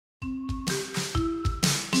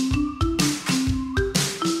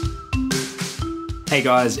Hey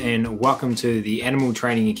guys, and welcome to the Animal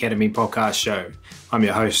Training Academy podcast show. I'm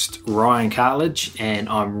your host, Ryan Cartledge, and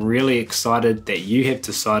I'm really excited that you have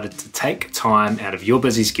decided to take time out of your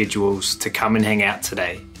busy schedules to come and hang out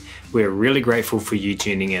today. We're really grateful for you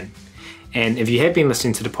tuning in. And if you have been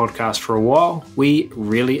listening to the podcast for a while, we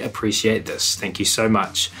really appreciate this. Thank you so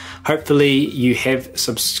much. Hopefully you have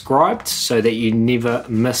subscribed so that you never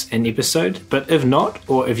miss an episode. But if not,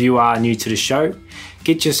 or if you are new to the show,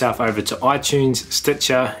 get yourself over to iTunes,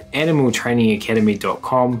 Stitcher,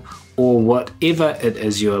 animaltrainingacademy.com, or whatever it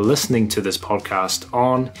is you're listening to this podcast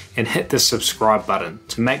on, and hit the subscribe button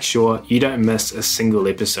to make sure you don't miss a single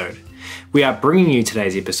episode. We are bringing you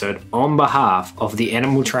today's episode on behalf of the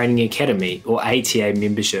Animal Training Academy, or ATA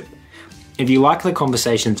membership. If you like the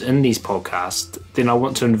conversations in these podcasts, then I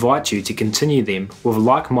want to invite you to continue them with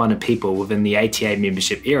like-minded people within the ATA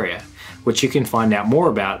membership area, which you can find out more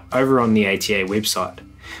about over on the ATA website.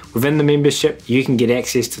 Within the membership, you can get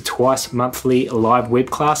access to twice monthly live web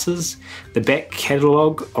classes, the back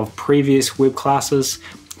catalogue of previous web classes,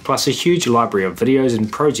 plus a huge library of videos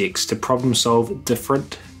and projects to problem solve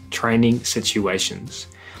different training situations.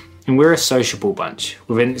 And we're a sociable bunch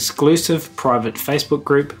with an exclusive private Facebook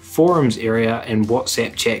group, forums area, and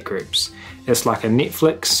WhatsApp chat groups. It's like a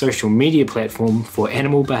Netflix social media platform for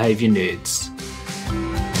animal behaviour nerds.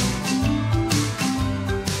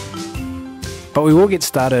 But we will get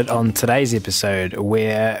started on today's episode,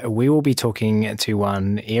 where we will be talking to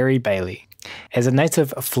one Arianna Bailey. As a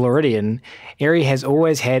native Floridian, Ari has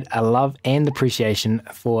always had a love and appreciation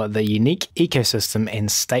for the unique ecosystem and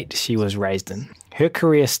state she was raised in. Her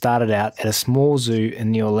career started out at a small zoo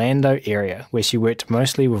in the Orlando area, where she worked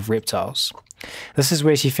mostly with reptiles. This is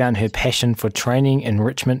where she found her passion for training,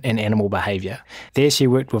 enrichment, and animal behaviour. There she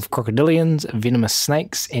worked with crocodilians, venomous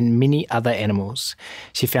snakes, and many other animals.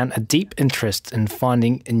 She found a deep interest in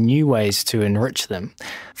finding new ways to enrich them.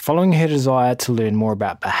 Following her desire to learn more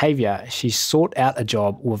about behaviour, she sought out a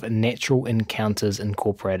job with Natural Encounters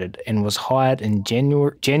Incorporated and was hired in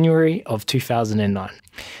January of 2009.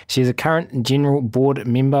 She is a current general board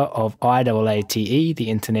member of IAATE, the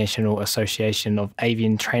International Association of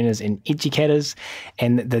Avian Trainers and Educators,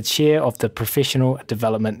 and the chair of the Professional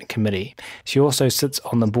Development Committee. She also sits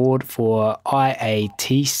on the board for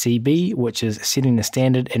IATCB, which is setting the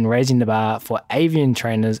standard and raising the bar for avian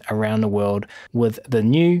trainers around the world with the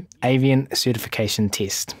new avian certification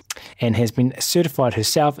test, and has been certified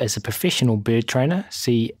herself as a professional bird trainer,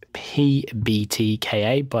 CPBTKA,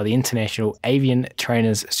 by the International Avian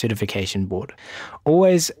Trainers Certification Board.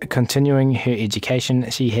 Always continuing her education,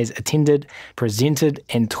 she has attended, presented,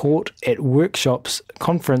 and taught at workshops,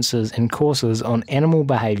 conferences, and courses on animal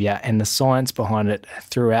behaviour and the science behind it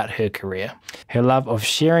throughout her career. Her love of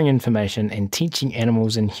sharing information and teaching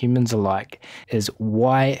animals and humans alike is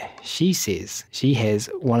why she says she has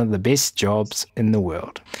one of the best jobs in the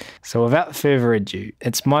world. So without further ado,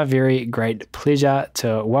 it's my very great pleasure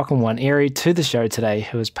to welcome one Ari to the show today,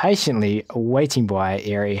 who is patiently waiting by.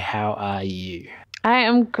 Ari, how are you? I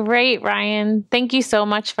am great, Ryan. Thank you so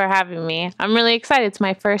much for having me. I'm really excited. It's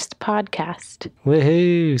my first podcast.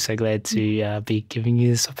 Woohoo! So glad to be giving you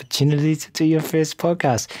this opportunity to do your first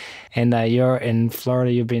podcast. And you're in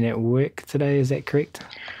Florida. You've been at work today. Is that correct?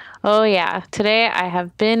 Oh, yeah. Today I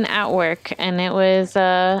have been at work, and it was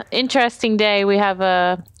an interesting day. We have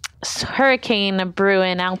a hurricane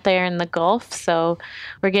brewing out there in the Gulf, so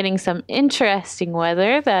we're getting some interesting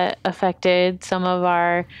weather that affected some of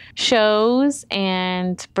our shows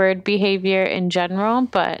and bird behavior in general.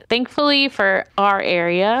 But thankfully for our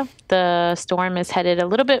area, the storm is headed a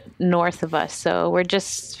little bit north of us, so we're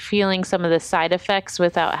just feeling some of the side effects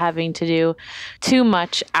without having to do too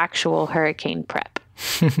much actual hurricane prep.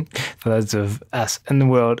 For those of us in the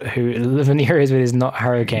world who live in areas where there's not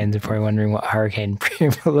hurricanes, are probably wondering what hurricane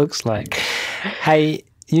prep looks like. Hey,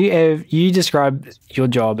 you describe your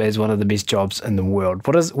job as one of the best jobs in the world.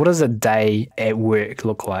 What does a day at work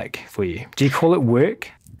look like for you? Do you call it work?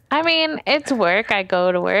 I mean, it's work. I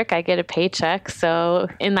go to work. I get a paycheck. So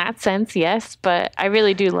in that sense, yes. But I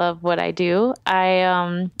really do love what I do.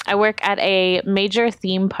 I work at a major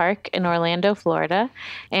theme park in Orlando, Florida,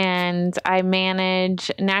 and I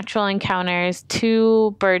manage Natural Encounters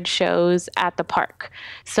 2 bird shows at the park.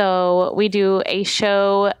 So we do a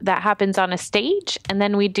show that happens on a stage, and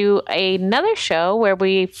then we do another show where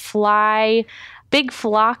we fly big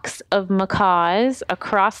flocks of macaws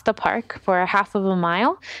across the park for a half of a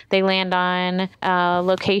mile. They land on a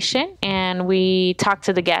location, and we talk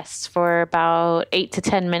to the guests for about 8 to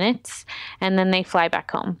 10 minutes, and then they fly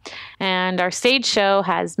back home. And our stage show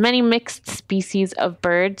has many mixed species of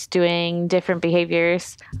birds doing different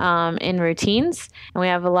behaviors in routines. And we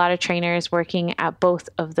have a lot of trainers working at both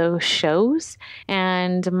of those shows.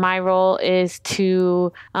 And my role is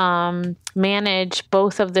to manage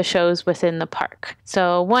both of the shows within the park.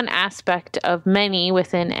 So one aspect of many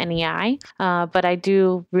within NEI, but I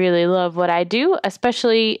do really love what I do,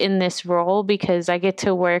 especially in this role, because I get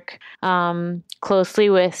to work closely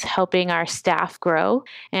with helping our staff grow.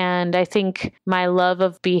 And I think my love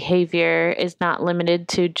of behavior is not limited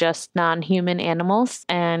to just non-human animals.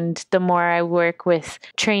 And the more I work with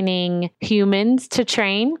training humans to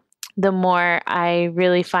train, the more I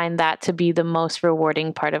really find that to be the most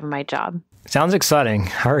rewarding part of my job. Sounds exciting.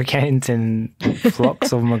 Hurricanes and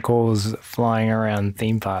flocks of macaws flying around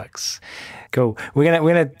theme parks. Cool. We're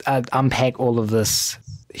gonna unpack all of this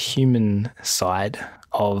human side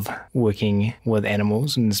of working with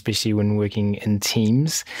animals, and especially when working in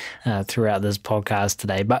teams throughout this podcast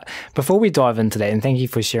today. But before we dive into that, and thank you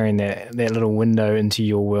for sharing that little window into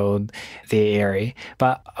your world there, Ari,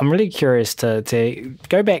 but I'm really curious to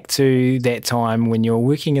go back to that time when you're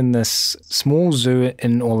working in this small zoo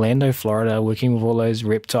in Orlando, Florida, working with all those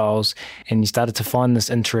reptiles, and you started to find this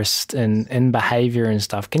interest in behavior and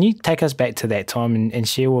stuff. Can you take us back to that time and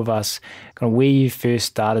share with us kind of where you first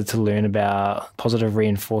started to learn about positive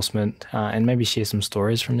reinforcement, and maybe share some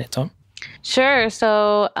stories from that time? Sure.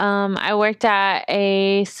 So I worked at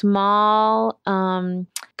a small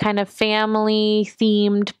kind of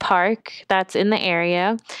family-themed park that's in the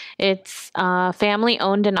area. It's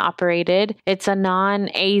family-owned and operated. It's a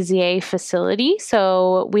non-AZA facility,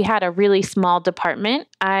 so we had a really small department.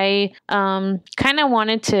 I kind of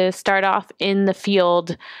wanted to start off in the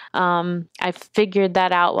field. I figured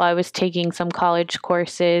that out while I was taking some college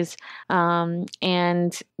courses,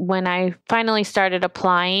 and when I finally started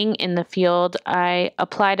applying in the field, I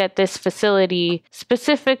applied at this facility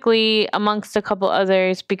specifically amongst a couple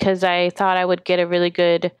others because I thought I would get a really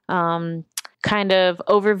good kind of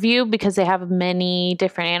overview, because they have many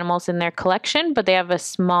different animals in their collection, but they have a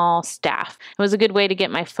small staff. It was a good way to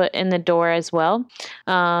get my foot in the door as well.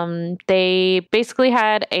 They basically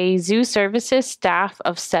had a zoo services staff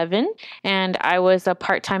of 7, and I was a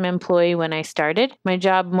part-time employee when I started. My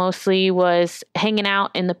job mostly was hanging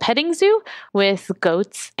out in the petting zoo with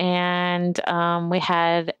goats, and we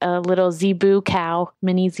had a little zebu cow,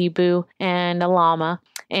 mini zebu, and a llama.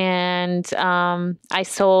 And I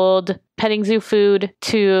sold petting zoo food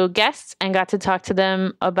to guests and got to talk to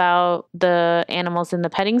them about the animals in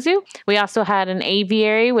the petting zoo. We also had an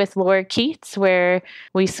aviary with lorikeets where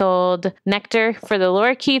we sold nectar for the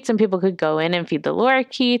lorikeets, and people could go in and feed the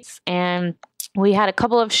lorikeets. And we had a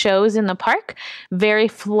couple of shows in the park. Very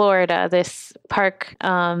Florida. This park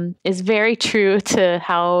is very true to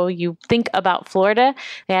how you think about Florida.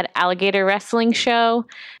 They had alligator wrestling show.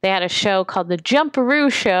 They had a show called the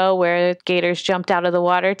Jumperoo Show where gators jumped out of the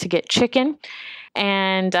water to get chicken,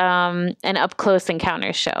 and an up-close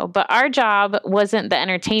encounters show. But our job wasn't the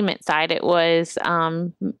entertainment side. It was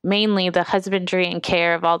mainly the husbandry and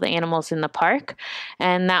care of all the animals in the park.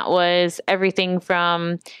 And that was everything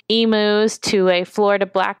from emus to a Florida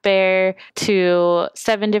black bear to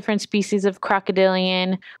 7 different species of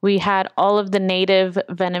crocodilian. We had all of the native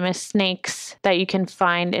venomous snakes that you can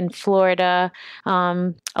find in Florida.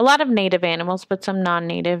 A lot of native animals, but some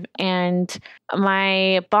non-native. And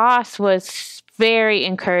my boss was very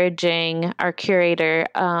encouraging, our curator,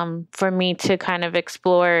 for me to kind of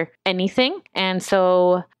explore anything. And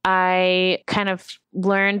so I kind of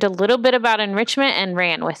learned a little bit about enrichment and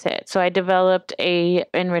ran with it. So I developed a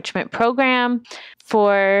enrichment program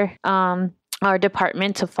for our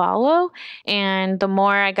department to follow. And the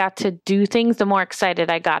more I got to do things, the more excited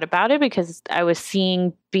I got about it, because I was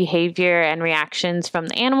seeing behavior and reactions from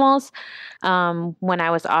the animals when I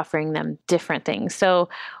was offering them different things. So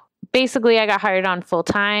basically, I got hired on full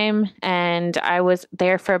time, and I was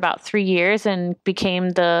there for about 3 years and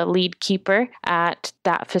became the lead keeper at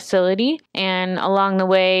that facility. And along the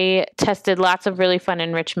way, tested lots of really fun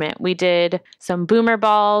enrichment. We did some boomer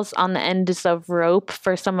balls on the ends of rope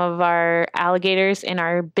for some of our alligators in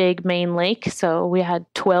our big main lake. So we had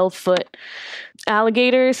 12-foot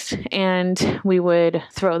alligators, and we would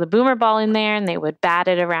throw the boomer ball in there, and they would bat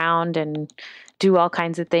it around and do all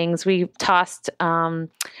kinds of things. We tossed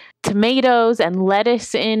tomatoes and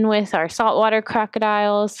lettuce in with our saltwater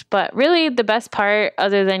crocodiles. But really the best part,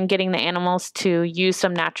 other than getting the animals to use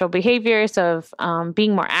some natural behaviors of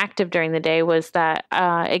being more active during the day, was that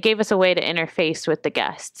it gave us a way to interface with the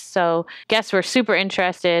guests. So guests were super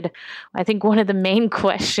interested. I think one of the main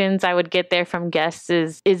questions I would get there from guests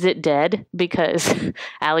is it dead? Because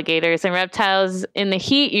alligators and reptiles in the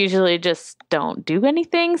heat usually just don't do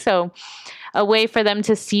anything. So a way for them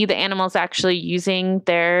to see the animals actually using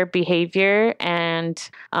their behavior and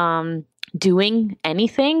doing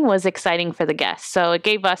anything was exciting for the guests. So it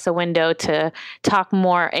gave us a window to talk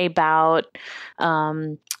more about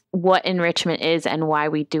what enrichment is and why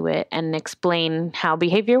we do it, and explain how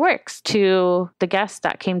behavior works to the guests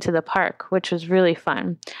that came to the park, which was really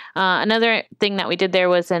fun. Another thing that we did there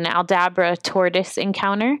was an Aldabra tortoise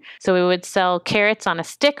encounter. So we would sell carrots on a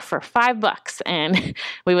stick for $5, and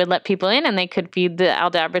we would let people in and they could feed the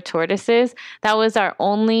Aldabra tortoises. That was our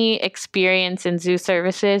only experience in zoo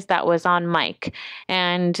services that was on mic.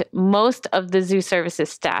 And most of the zoo services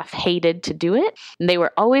staff hated to do it. And they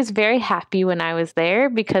were always very happy when I was there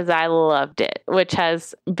because I loved it, which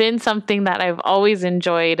has been something that I've always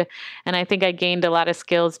enjoyed. And I think I gained a lot of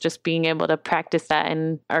skills just being able to practice that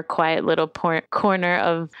in our quiet little corner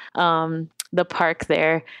of the park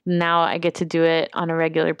there. Now I get to do it on a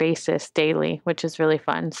regular basis daily, which is really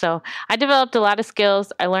fun. So I developed a lot of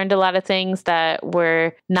skills. I learned a lot of things that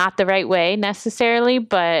were not the right way necessarily,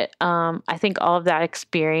 but I think all of that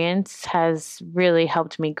experience has really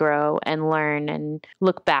helped me grow and learn and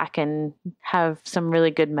look back and have some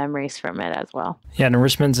really good memories from it as well. Yeah, and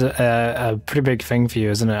enrichment's a pretty big thing for you,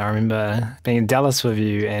 isn't it? I remember being in Dallas with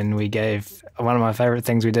you, and we gave, one of my favorite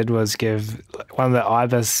things we did was give one of the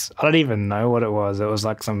ibis, I don't even know what it was. It was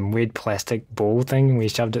like some weird plastic ball thing. We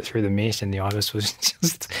shoved it through the mesh, and the ibis was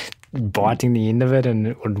just biting the end of it, and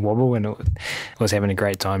it would wobble, and it was having a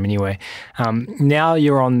great time anyway. Now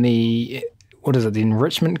you're on the, what is it, the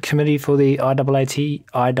enrichment committee for the IAATE?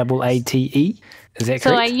 Is that correct?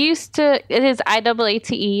 So I used to, it is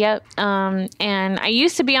IAATE, yep. And I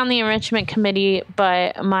used to be on the enrichment committee,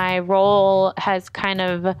 but my role has kind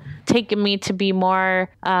of taken me to be more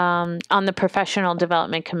on the professional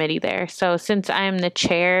development committee there. So since I'm the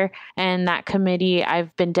chair and that committee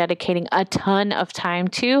I've been dedicating a ton of time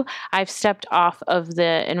to, I've stepped off of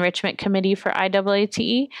the enrichment committee for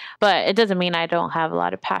IAATE, but it doesn't mean I don't have a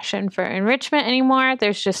lot of passion for enrichment anymore.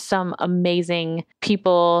 There's just some amazing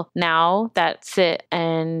people now that sit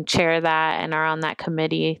and chair that and are on that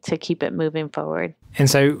committee to keep it moving forward. And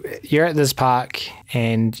so you're at this park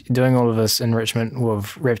and doing all of this enrichment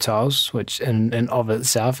with reptiles, which in of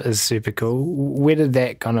itself is super cool. Where did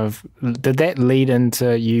that did that lead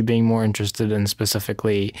into you being more interested in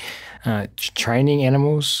specifically training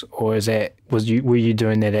animals, or were you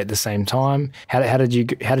doing that at the same time? How did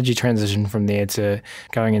you transition from there to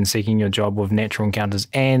going and seeking your job with Natural Encounters?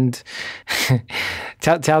 And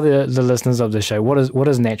tell the listeners of the show, what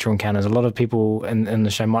is Natural Encounters? A lot of people in the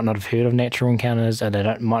show might not have heard of Natural Encounters, and they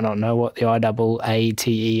might not know what the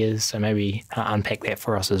IAATE is. So maybe unpack that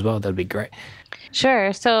for us as well. That'd be great.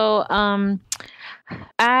 Sure. So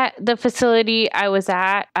at the facility I was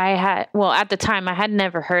at, at the time, I had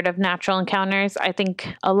never heard of Natural Encounters. I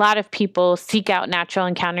think a lot of people seek out Natural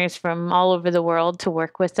Encounters from all over the world to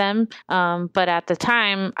work with them. But at the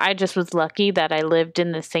time, I just was lucky that I lived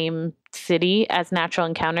in the same city as Natural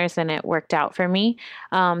Encounters, and it worked out for me.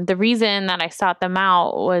 The reason that I sought them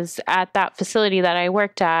out was at that facility that I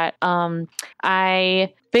worked at.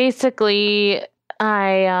 I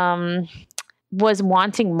was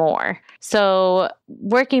wanting more. So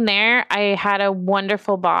working there, I had a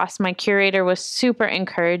wonderful boss. My curator was super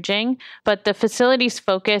encouraging, but the facility's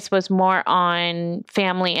focus was more on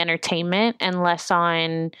family entertainment and less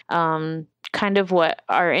on kind of what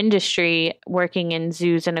our industry working in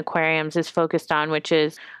zoos and aquariums is focused on, which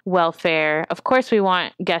is welfare. Of course, we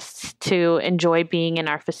want guests to enjoy being in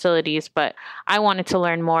our facilities, but I wanted to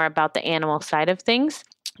learn more about the animal side of things.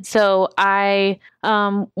 So I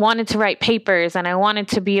wanted to write papers, and I wanted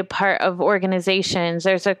to be a part of organizations.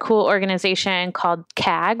 There's a cool organization called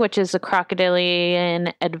CAG, which is a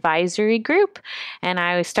Crocodilian Advisory Group, and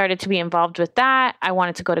I started to be involved with that. I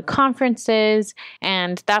wanted to go to conferences,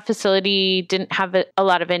 and that facility didn't have a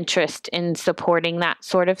lot of interest in supporting that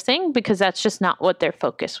sort of thing because that's just not what their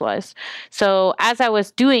focus was. So as I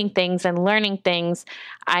was doing things and learning things,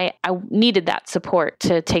 I needed that support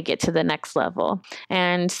to take it to the next level.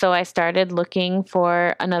 And And so I started looking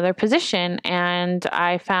for another position, and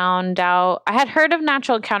I found out I had heard of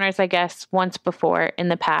Natural Encounters, I guess, once before in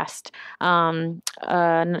the past.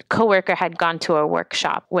 A coworker had gone to a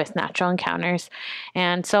workshop with Natural Encounters.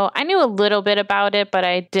 And so I knew a little bit about it, but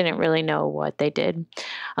I didn't really know what they did.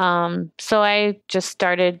 So I just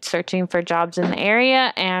started searching for jobs in the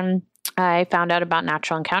area, and I found out about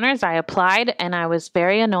Natural Encounters. I applied, and I was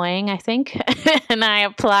very annoying, I think. And I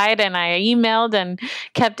applied and I emailed and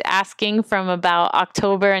kept asking from about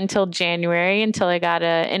October until January until I got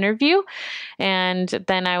an interview. And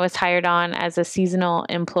then I was hired on as a seasonal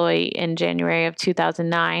employee in January of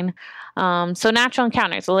 2009. So Natural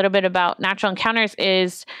Encounters, a little bit about Natural Encounters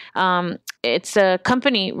is it's a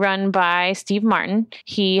company run by Steve Martin.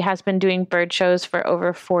 He has been doing bird shows for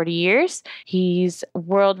over 40 years. He's a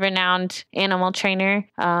world-renowned animal trainer.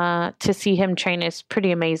 To see him train is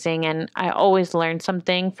pretty amazing, and I always learn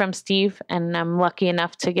something from Steve, and I'm lucky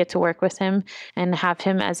enough to get to work with him and have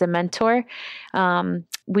him as a mentor.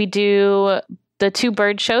 We do the 2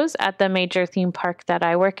 bird shows at the major theme park that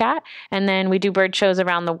I work at. And then we do bird shows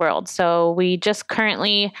around the world. So we just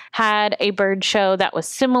currently had a bird show that was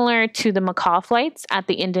similar to the macaw flights at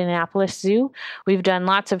the Indianapolis Zoo. We've done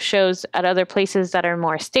lots of shows at other places that are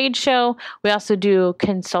more stage show. We also do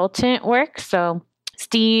consultant work. So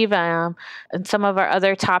Steve and some of our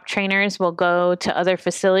other top trainers will go to other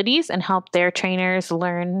facilities and help their trainers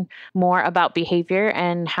learn more about behavior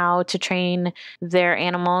and how to train their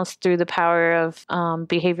animals through the power of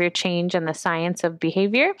behavior change and the science of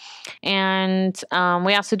behavior. And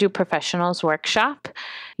we also do professionals workshop,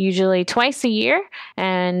 usually twice a year.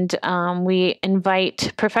 And we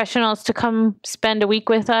invite professionals to come spend a week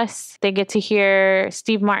with us. They get to hear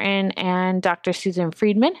Steve Martin and Dr. Susan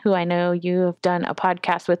Friedman, who I know you have done a podcast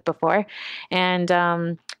with before.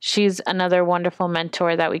 And she's another wonderful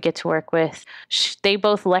mentor that we get to work with. They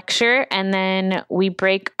both lecture, and then we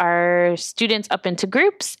break our students up into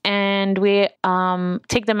groups, and we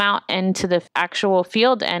take them out into the actual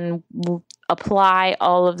field and apply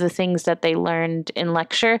all of the things that they learned in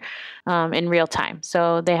lecture in real time.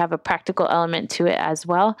 So they have a practical element to it as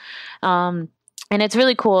well. And it's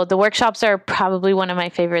really cool. The workshops are probably one of my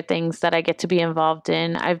favorite things that I get to be involved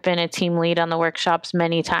in. I've been a team lead on the workshops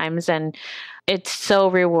many times, and it's so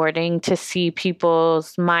rewarding to see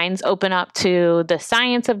people's minds open up to the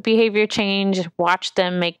science of behavior change, watch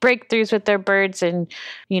them make breakthroughs with their birds in,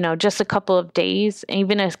 just a couple of days,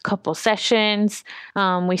 even a couple sessions.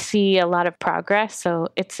 We see a lot of progress. So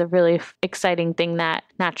it's a really exciting thing that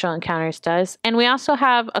Natural Encounters does. And we also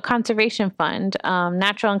have a conservation fund.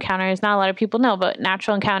 Natural Encounters, not a lot of people know, but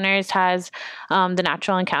Natural Encounters has the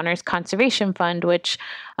Natural Encounters Conservation Fund, which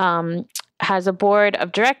has a board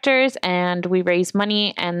of directors, and we raise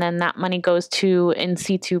money, and then that money goes to in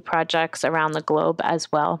situ projects around the globe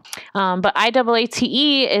as well. But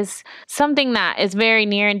IAATE is something that is very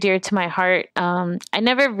near and dear to my heart. I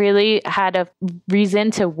never really had a reason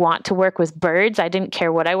to want to work with birds. I didn't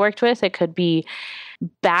care what I worked with. It could be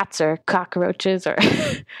bats or cockroaches or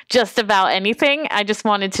just about anything. I just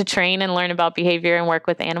wanted to train and learn about behavior and work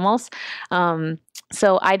with animals.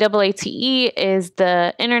 So IAATE is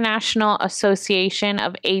the International Association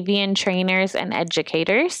of Avian Trainers and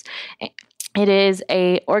Educators. It is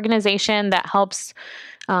an organization that helps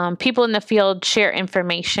people in the field share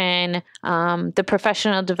information. The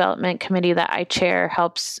professional development committee that I chair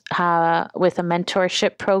helps with a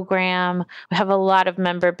mentorship program. We have a lot of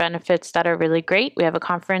member benefits that are really great. We have a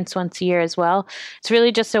conference once a year as well. It's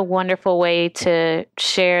really just a wonderful way to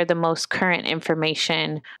share the most current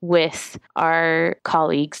information with our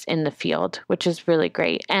colleagues in the field, which is really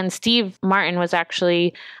great. And Steve Martin was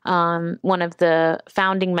actually one of the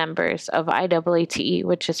founding members of IAATE,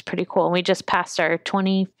 which is pretty cool. And we just passed our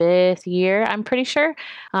 25th year, I'm pretty sure,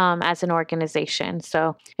 as an organization.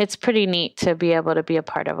 So it's pretty neat to be able to be a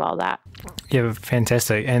part of all that. Yeah,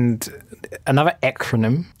 fantastic. And another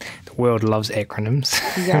acronym, the world loves acronyms.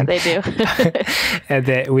 Yeah, they do.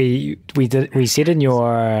 That we said in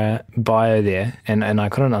your bio there, and I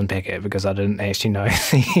couldn't unpack it because I didn't actually know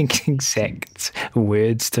the exact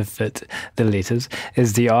words to fit the letters,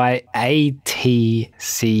 is the IATCB.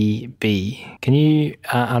 Can you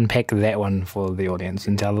unpack that one for the audience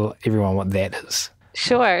and tell everyone what that is?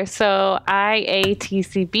 Sure. So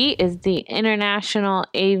IATCB is the International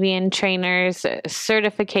Avian Trainers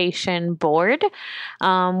Certification Board.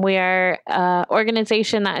 We are an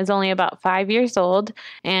organization that is only about 5 years old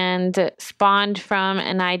and spawned from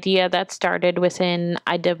an idea that started within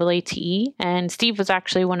IAATE. And Steve was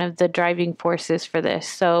actually one of the driving forces for this.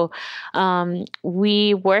 So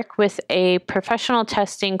we work with a professional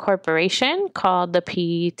testing corporation called the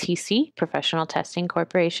PTC, Professional Testing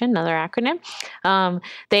Corporation, another acronym.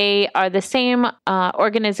 They are the same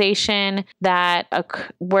organization that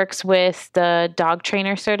works with the dog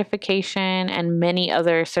trainer certification and many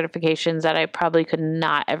other certifications that I probably could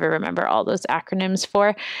not ever remember all those acronyms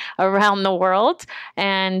for around the world.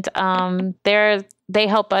 And they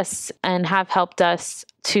help us and have helped us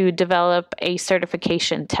to develop a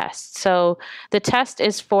certification test. So the test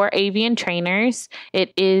is for avian trainers.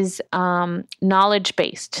 It is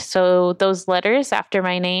knowledge-based. So those letters after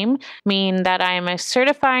my name mean that I am a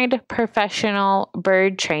certified professional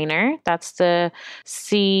bird trainer. That's the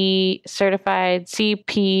certified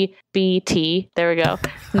CPBT. There we go.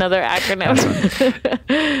 Another acronym.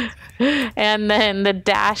 And then the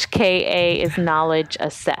 -KA is knowledge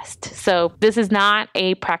assessed. So this is not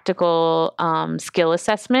a practical skill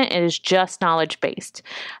assessment. It is just knowledge based.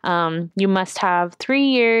 You must have 3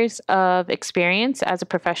 years of experience as a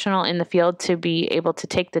professional in the field to be able to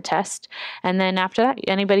take the test. And then after that,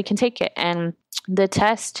 anybody can take it. And the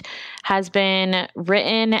test has been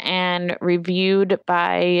written and reviewed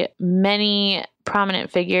by many prominent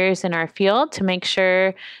figures in our field to make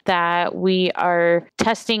sure that we are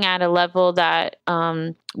testing at a level that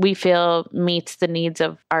we feel meets the needs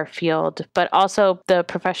of our field. But also the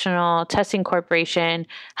Professional Testing Corporation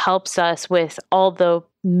helps us with all the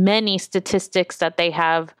many statistics that they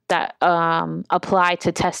have that apply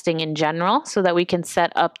to testing in general so that we can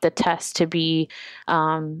set up the test to be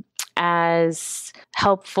as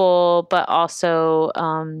helpful but also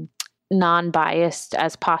non-biased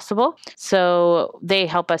as possible. So they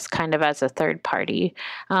help us kind of as a third party.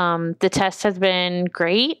 The test has been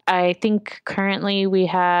great. I think currently we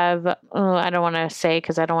have, I don't want to say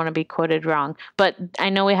because I don't want to be quoted wrong, but I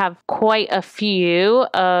know we have quite a few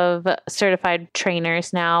of certified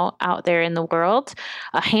trainers now out there in the world.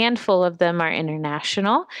 A handful of them are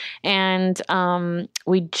international. And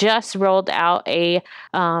we just rolled out a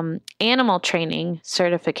animal training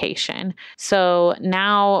certification. So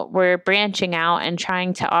now we're branching out and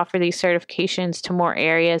trying to offer these certifications to more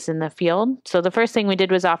areas in the field. So the first thing we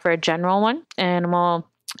did was offer a general one, an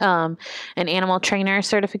animal trainer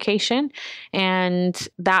certification, and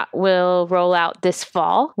that will roll out this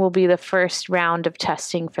fall. Will be the first round of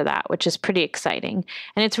testing for that, which is pretty exciting.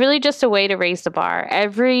 And it's really just a way to raise the bar.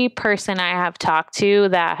 Every person I have talked to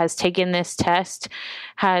that has taken this test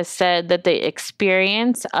has said that the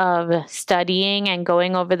experience of studying and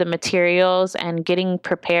going over the materials and getting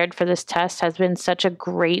prepared for this test has been such a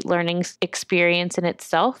great learning experience in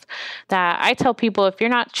itself that I tell people, if you're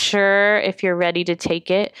not sure if you're ready to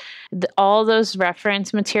take it, all those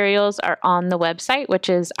reference materials are on the website, which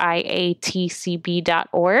is iatcb.org.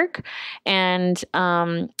 And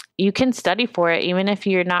you can study for it even if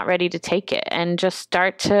you're not ready to take it, and just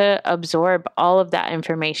start to absorb all of that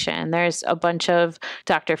information. There's a bunch of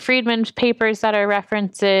Dr. Friedman's papers that are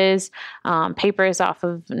references, papers off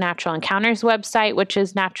of Natural Encounters website, which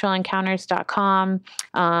is naturalencounters.com,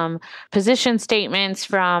 position statements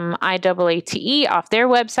from IAATE off their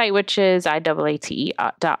website, which is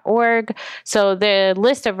IAATE.org. So the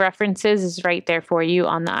list of references is right there for you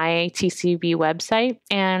on the IATCB website,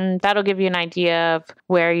 and that'll give you an idea of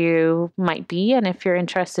where you might be and if you're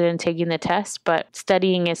interested in taking the test. But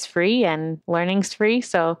studying is free and learning's free.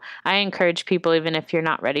 So I encourage people, even if you're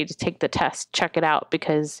not ready to take the test, check it out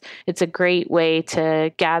because it's a great way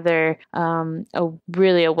to gather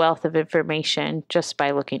a wealth of information just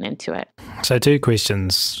by looking into it. So 2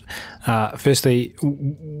 questions. Firstly,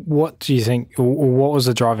 what do you think, or what was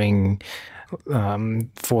the driving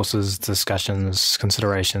forces, discussions,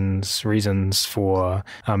 considerations, reasons for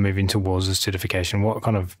moving towards this certification? What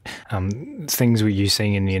kind of things were you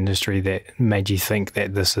seeing in the industry that made you think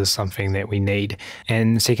that this is something that we need?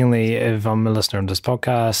 And secondly, if I'm a listener of this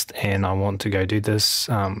podcast and I want to go do this,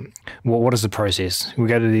 what is the process? We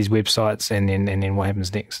go to these websites and then what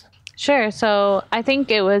happens next? Sure. So I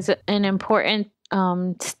think it was an important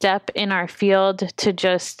step in our field to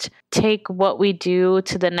just take what we do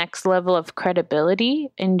to the next level of credibility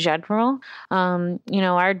in general.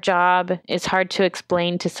 Our job is hard to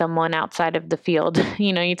explain to someone outside of the field.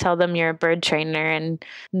 You tell them you're a bird trainer and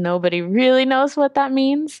nobody really knows what that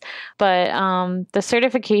means. But the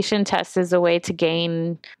certification test is a way to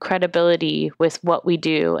gain credibility with what we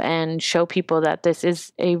do and show people that this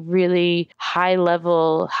is a really high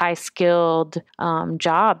level, high skilled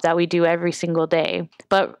job that we do every single day.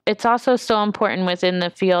 But it's also so important within the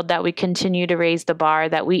field that we continue to raise the bar,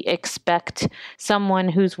 that we expect someone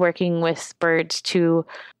who's working with birds to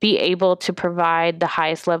be able to provide the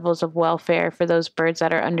highest levels of welfare for those birds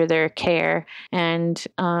that are under their care. And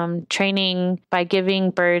training by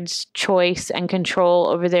giving birds choice and control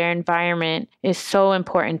over their environment is so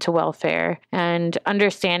important to welfare. And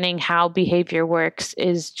understanding how behavior works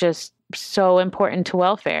is just so important to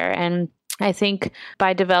welfare. And I think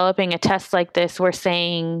by developing a test like this, we're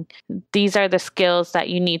saying these are the skills that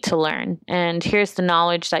you need to learn, and here's the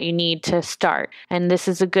knowledge that you need to start. And this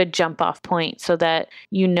is a good jump off point so that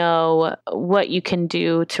you know what you can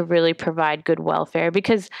do to really provide good welfare,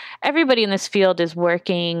 because everybody in this field is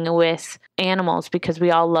working with animals because we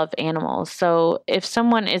all love animals. So if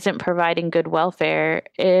someone isn't providing good welfare,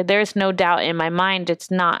 there's no doubt in my mind it's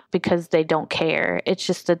not because they don't care. It's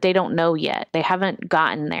just that they don't know yet. They haven't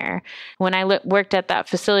gotten there. When I worked at that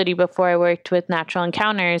facility before I worked with Natural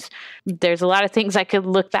Encounters, there's a lot of things I could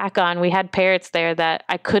look back on. We had parrots there that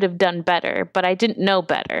I could have done better, but I didn't know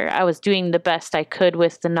better. I was doing the best I could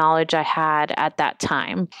with the knowledge I had at that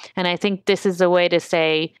time. And I think this is a way to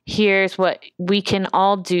say, here's what we can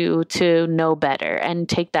all do to know better and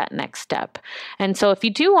take that next step. And so if you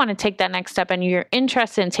do want to take that next step and you're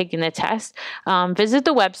interested in taking the test, visit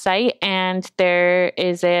the website, and there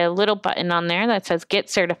is a little button on there that says Get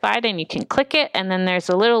Certified, and you can click it. And then there's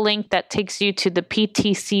a little link that takes you to the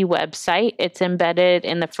PTC website. It's embedded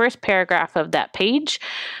in the first paragraph of that page.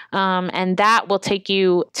 And that will take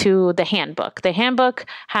you to the handbook. The handbook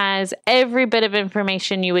has every bit of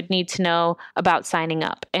information you would need to know about signing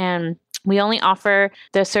up. And we only offer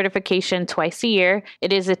the certification twice a year.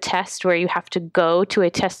 It is a test where you have to go to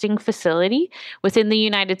a testing facility. Within the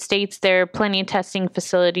United States, there are plenty of testing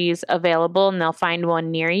facilities available, and they'll find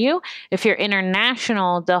one near you. If you're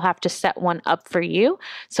international, they'll have to set one up for you.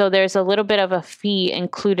 So there's a little bit of a fee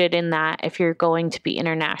included in that if you're going to be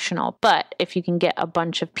international. But if you can get a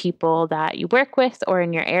bunch of people that you work with or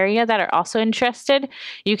in your area that are also interested,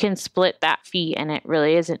 you can split that fee, and it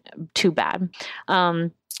really isn't too bad.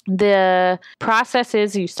 The process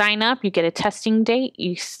is you sign up, you get a testing date,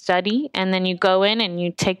 you study, and then you go in and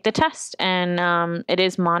you take the test. And it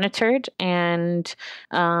is monitored, and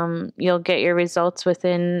you'll get your results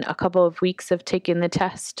within a couple of weeks of taking the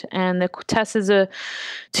test. And the test is a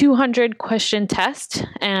 200 question test,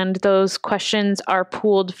 and those questions are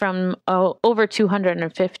pooled from over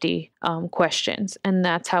 250 questions. And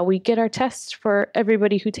that's how we get our tests for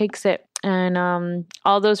everybody who takes it. And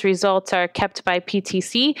all those results are kept by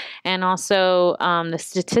PTC, and also the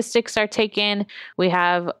statistics are taken. We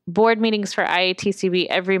have board meetings for IATCB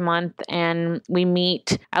every month, and we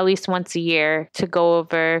meet at least once a year to go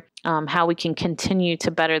over how we can continue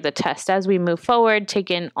to better the test as we move forward,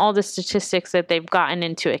 take in all the statistics that they've gotten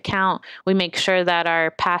into account. We make sure that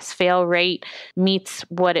our pass-fail rate meets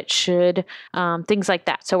what it should, things like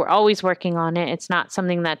that. So we're always working on it. It's not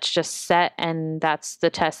something that's just set and that's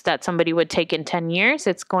the test that somebody would take in 10 years.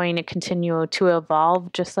 It's going to continue to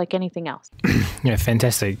evolve just like anything else. Yeah,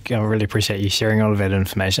 fantastic. I really appreciate you sharing all of that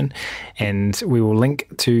information. And we will link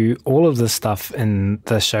to all of this stuff in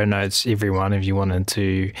the show notes, everyone, if you wanted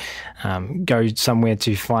to go somewhere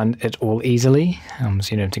to find it all easily. So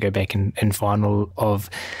you don't have to go back and find all of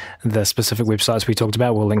the specific websites we talked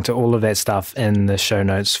about. We'll link to all of that stuff in the show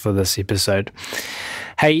notes for this episode.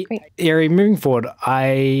 Hey, Ari, moving forward,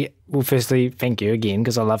 I will firstly thank you again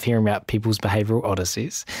because I love hearing about people's behavioural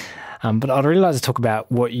odysseys. But I'd really like to talk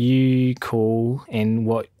about what you call and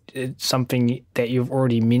what something that you've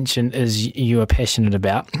already mentioned is you are passionate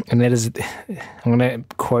about, and that is, I'm going to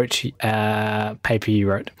quote a paper you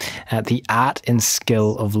wrote, the art and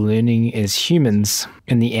skill of learning as humans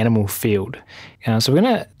in the animal field. So we're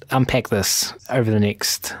going to unpack this over the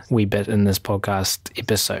next wee bit in this podcast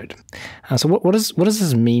episode. So what does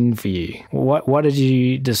this mean for you? Why did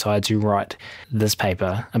you decide to write this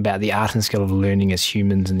paper about the art and skill of learning as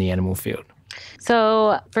humans in the animal field?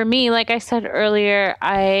 So for me, like I said earlier,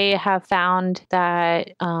 I have found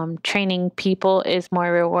that training people is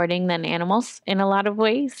more rewarding than animals in a lot of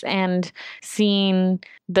ways, and seeing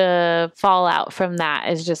the fallout from that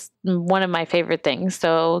is just one of my favorite things.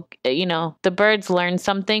 So, the birds learn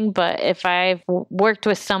something, but if I've worked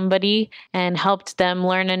with somebody and helped them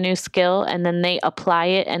learn a new skill and then they apply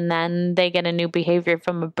it and then they get a new behavior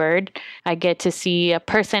from a bird, I get to see a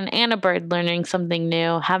person and a bird learning something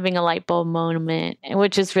new, having a light bulb moment,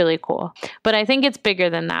 which is really cool. But I think it's bigger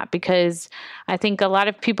than that, because I think a lot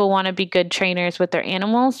of people want to be good trainers with their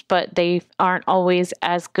animals, but they aren't always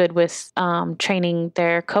as good with training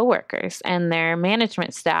their coworkers and their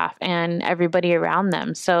management staff and everybody around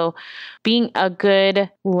them. So being a good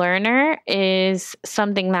learner is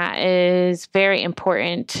something that is very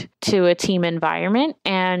important to a team environment.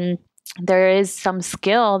 And there is some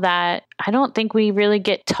skill that I don't think we really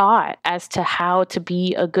get taught as to how to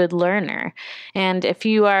be a good learner. And if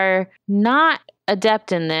you are not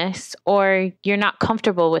adept in this, or you're not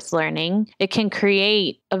comfortable with learning, it can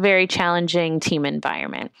create a very challenging team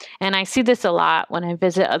environment. And I see this a lot when I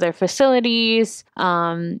visit other facilities,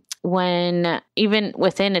 when even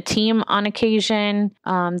within a team on occasion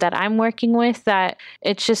that I'm working with, that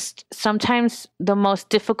it's just sometimes the most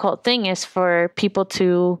difficult thing is for people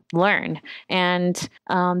to learn. And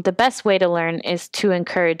the best way to learn is to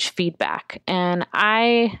encourage feedback. And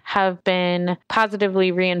I have been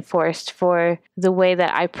positively reinforced for the way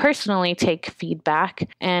that I personally take feedback.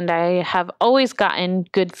 And I have always gotten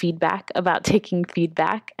good feedback about taking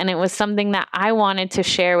feedback. And it was something that I wanted to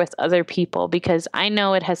share with other people, because I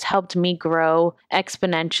know it has helped me grow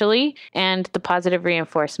exponentially. And the positive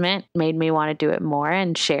reinforcement made me want to do it more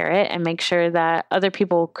and share it and make sure that other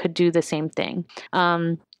people could do the same thing.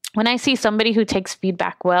 When I see somebody who takes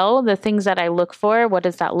feedback well, the things that I look for, what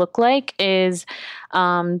does that look like, is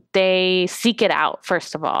they seek it out,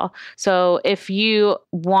 first of all. So if you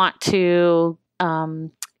want to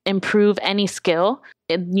improve any skill,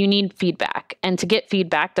 you need feedback. And to get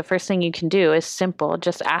feedback, the first thing you can do is simple,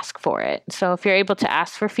 just ask for it. So if you're able to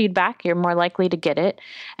ask for feedback, you're more likely to get it.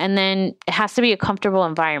 And then it has to be a comfortable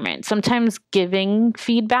environment. Sometimes giving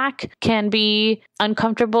feedback can be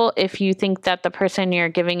uncomfortable if you think that the person you're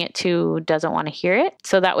giving it to doesn't want to hear it.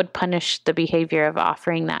 So that would punish the behavior of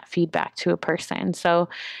offering that feedback to a person. So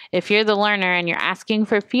if you're the learner and you're asking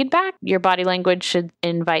for feedback, your body language should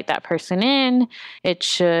invite that person in. It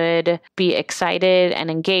should be excited and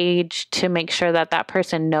engaged to make sure that that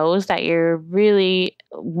person knows that you're really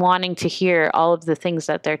wanting to hear all of the things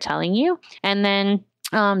that they're telling you. And then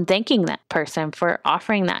thanking that person for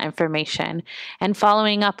offering that information and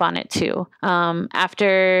following up on it too.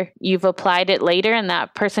 After you've applied it later and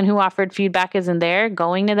that person who offered feedback isn't there,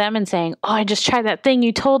 going to them and saying, "Oh, I just tried that thing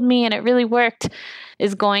you told me and it really worked,"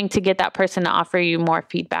 is going to get that person to offer you more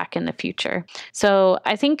feedback in the future. So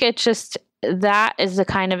I think it's just, that is the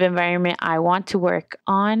kind of environment I want to work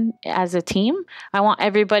on as a team. I want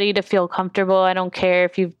everybody to feel comfortable. I don't care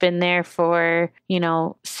if you've been there for,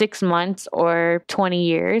 6 months or 20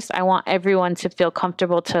 years. I want everyone to feel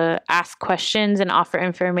comfortable to ask questions and offer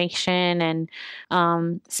information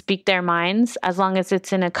and speak their minds, as long as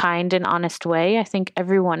it's in a kind and honest way. I think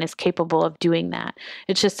everyone is capable of doing that.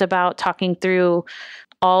 It's just about talking through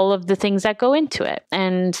all of the things that go into it.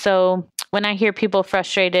 And so when I hear people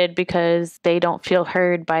frustrated because they don't feel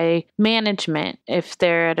heard by management, if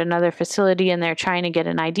they're at another facility and they're trying to get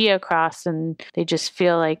an idea across and they just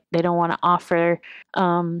feel like they don't want to offer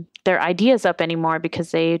their ideas up anymore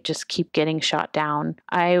because they just keep getting shot down,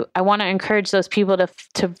 I want to encourage those people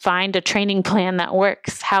to find a training plan that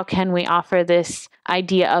works. How can we offer this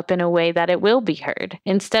idea up in a way that it will be heard,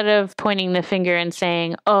 instead of pointing the finger and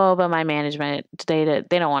saying, "Oh, but my management, they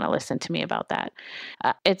don't want to listen to me about that."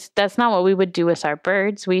 That's not what we would do with our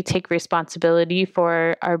birds. We take responsibility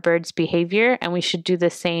for our birds' behavior, and we should do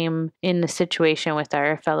the same in the situation with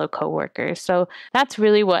our fellow coworkers. So that's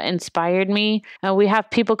really what inspired me. We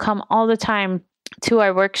have people come all the time to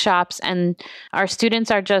our workshops, and our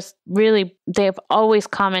students are just really, they've always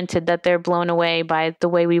commented that they're blown away by the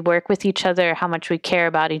way we work with each other, how much we care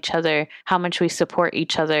about each other, how much we support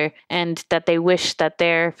each other, and that they wish that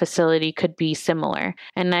their facility could be similar.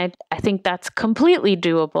 And I think that's completely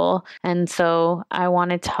doable. And so I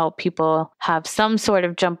wanted to help people have some sort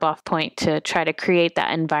of jump off point to try to create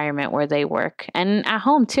that environment where they work, and at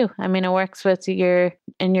home too. I mean, it works with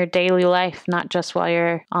in your daily life, not just while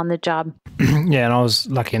you're on the job. Yeah, and I was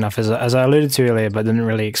lucky enough, as I alluded to earlier, but didn't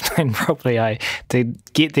really explain properly, to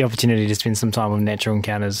get the opportunity to spend some time with Natural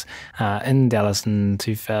Encounters in Dallas in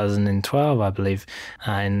 2012, I believe,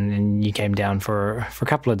 and you came down for a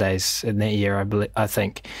couple of days in that year, I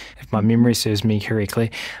think, if my memory serves me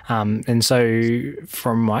correctly. And so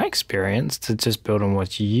from my experience, to just build on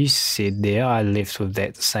what you said there, I left with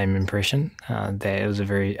that same impression, that it was a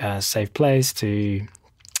very safe place to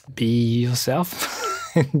be yourself.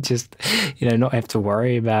 And just, not have to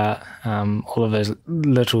worry about all of those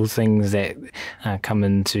little things that come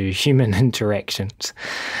into human interactions.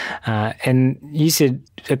 And you said,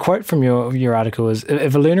 a quote from your article is,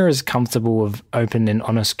 if a learner is comfortable with open and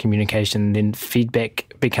honest communication, then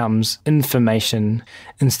feedback becomes information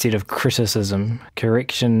instead of criticism.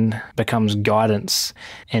 Correction becomes guidance,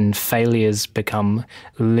 and failures become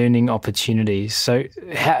learning opportunities. So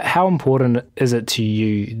how important is it to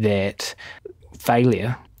you that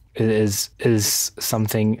failure is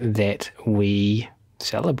something that we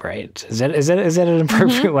celebrate? Is that an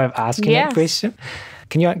appropriate way of asking that question?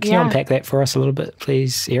 Can you unpack that for us a little bit,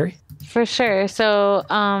 please, Ari? For sure. So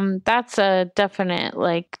that's a definite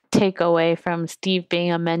takeaway from Steve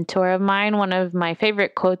being a mentor of mine. One of my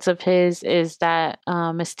favorite quotes of his is that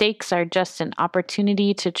mistakes are just an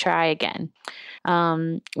opportunity to try again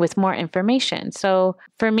with more information. So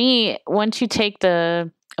for me, once you take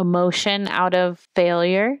the emotion out of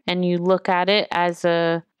failure and you look at it as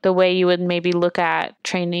the way you would maybe look at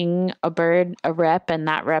training a bird, a rep, and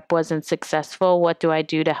that rep wasn't successful, what do I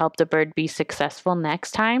do to help the bird be successful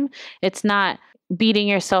next time? It's not beating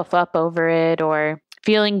yourself up over it or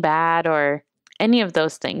feeling bad or any of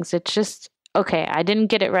those things. It's just, okay, I didn't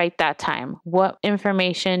get it right that time. What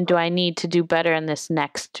information do I need to do better in this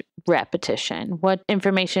next repetition? What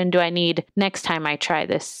information do I need next time I try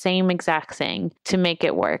this same exact thing to make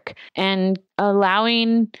it work? And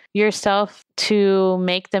allowing yourself to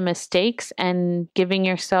make the mistakes and giving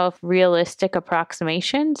yourself realistic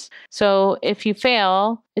approximations. So if you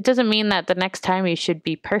fail, it doesn't mean that the next time you should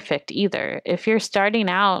be perfect either. If you're starting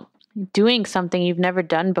out doing something you've never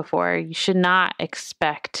done before, you should not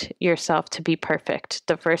expect yourself to be perfect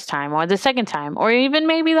the first time or the second time, or even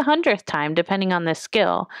maybe the 100th time, depending on the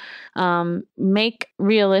skill. Make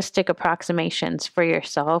realistic approximations for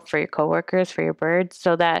yourself, for your coworkers, for your birds,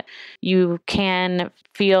 so that you can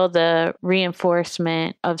feel the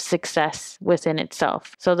reinforcement of success within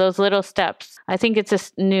itself. So those little steps, I think it's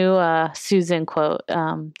a new Susan quote,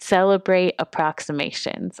 celebrate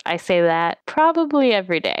approximations. I say that probably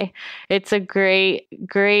every day. It's a great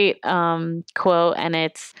quote, and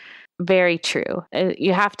it's very true.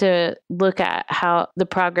 You have to look at how the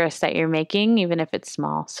progress that you're making, even if it's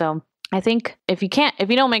small. So I think if you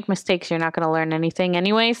don't make mistakes, you're not going to learn anything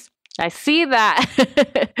anyways. I see that.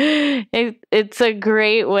 It's a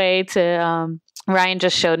great way to, Ryan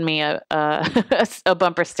just showed me a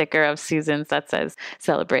bumper sticker of Susan's that says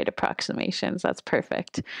 "Celebrate approximations." That's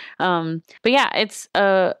perfect. But yeah, it's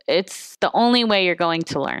the only way you're going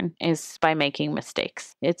to learn is by making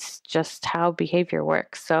mistakes. It's just how behavior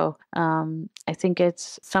works. So I think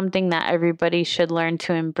it's something that everybody should learn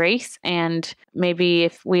to embrace. And maybe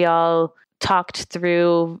if we all talked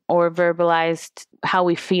through or verbalized how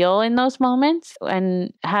we feel in those moments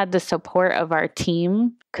and had the support of our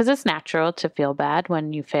team, because it's natural to feel bad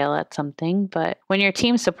when you fail at something. But when your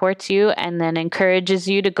team supports you and then encourages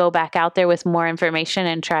you to go back out there with more information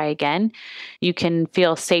and try again, you can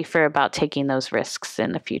feel safer about taking those risks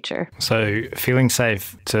in the future. So feeling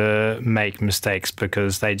safe to make mistakes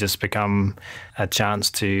because they just become a chance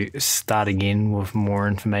to start again with more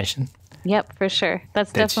information. Yep, for sure.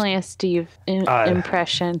 That's definitely a Steve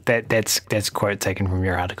impression. That's quote taken from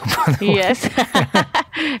your article, by the way. Yes.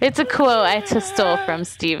 It's a quote I just stole from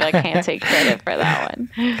Steve. I can't take credit for that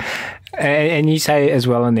one. And you say as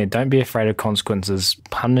well in there, don't be afraid of consequences.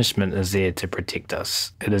 Punishment is there to protect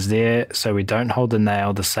us. It is there so we don't hold the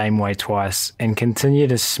nail the same way twice and continue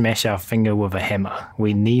to smash our finger with a hammer.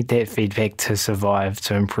 We need that feedback to survive,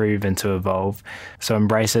 to improve, and to evolve. So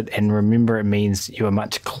embrace it and remember it means you are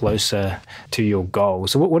much closer to your goal.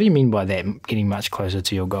 So what do you mean by that, getting much closer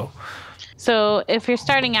to your goal? So if you're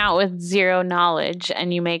starting out with zero knowledge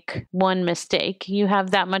and you make one mistake, you have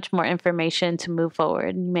that much more information to move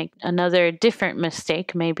forward. You make another different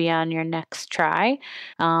mistake, maybe on your next try,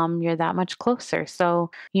 you're that much closer. So,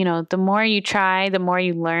 the more you try, the more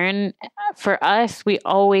you learn. For us, we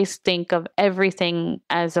always think of everything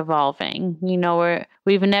as evolving.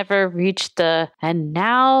 We've never reached and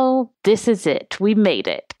now this is it. We made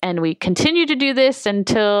it. And we continue to do this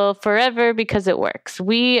until forever because it works.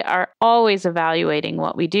 We are always evaluating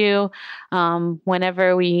what we do.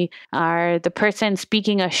 Whenever we are the person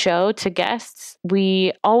speaking a show to guests,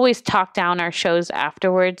 we always talk down our shows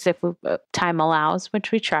afterwards if time allows,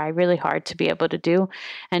 which we try really hard to be able to do,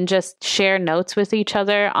 and just share notes with each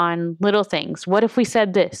other on little things. What if we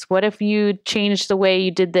said this? What if you changed the way you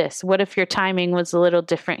did this? What if your timing was a little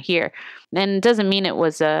different here? And it doesn't mean it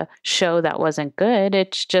was a show that wasn't good.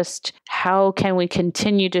 It's just how can we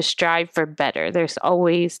continue to strive for better? There's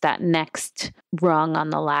always that next rung on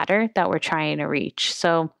the ladder that we're trying to reach.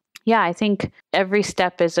 So yeah, I think every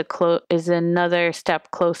step is is another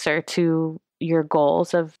step closer to your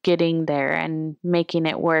goals of getting there and making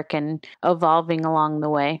it work and evolving along the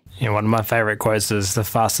way. Yeah, one of my favorite quotes is the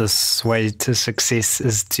fastest way to success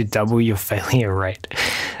is to double your failure rate.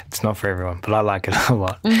 It's not for everyone, but I like it a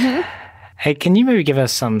lot. Mm-hmm. Hey, can you maybe give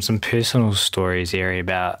us some personal stories, Ari,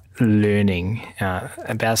 about learning,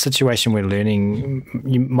 about a situation where learning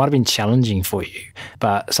might have been challenging for you,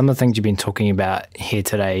 but some of the things you've been talking about here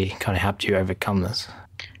today kind of helped you overcome this?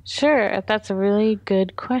 Sure, that's a really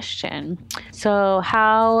good question. So,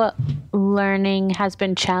 how learning has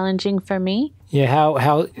been challenging for me? Yeah,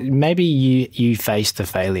 how maybe you faced the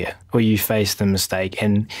failure or you faced the mistake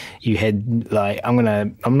and you had like I'm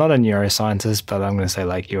not a neuroscientist, but I'm gonna say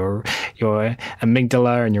like your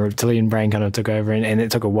amygdala and your reptilian brain kind of took over and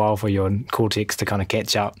it took a while for your cortex to kind of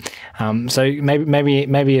catch up. So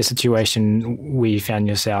maybe a situation where you found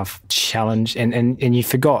yourself challenged and you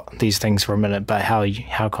forgot these things for a minute, but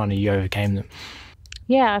how kind of you overcame them.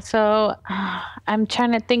 Yeah, so I'm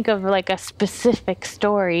trying to think of like a specific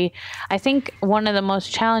story. I think one of the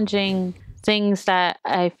most challenging things that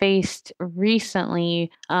I faced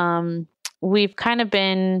recently, we've kind of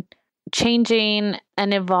been changing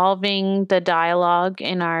and evolving the dialogue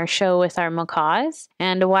in our show with our macaws.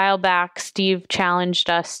 And a while back, Steve challenged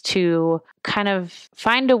us to kind of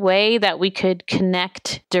find a way that we could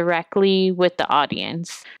connect directly with the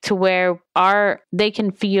audience to where they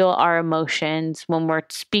can feel our emotions when we're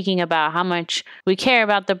speaking about how much we care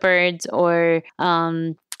about the birds or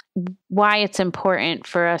why it's important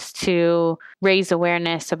for us to raise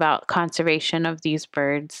awareness about conservation of these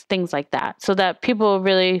birds, things like that, so that people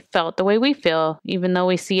really felt the way we feel. Even though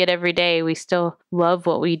we see it every day, we still love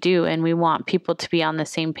what we do and we want people to be on the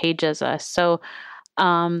same page as us. So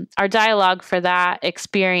our dialogue for that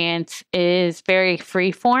experience is very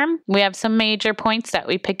free form. We have some major points that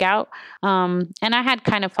we pick out. And I had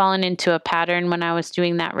kind of fallen into a pattern when I was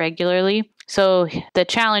doing that regularly. So the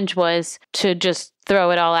challenge was to just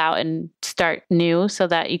throw it all out and start new so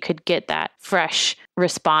that you could get that fresh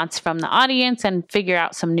response from the audience and figure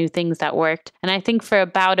out some new things that worked. And I think for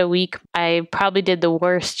about a week, I probably did the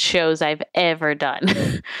worst shows I've ever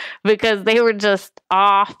done because they were just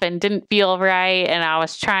off and didn't feel right. And I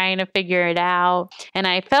was trying to figure it out. And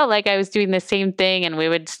I felt like I was doing the same thing. And we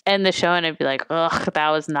would end the show and I'd be like, ugh, that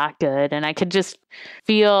was not good. And I could just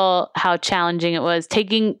feel how challenging it was,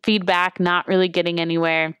 taking feedback, not really getting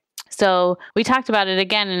anywhere. So we talked about it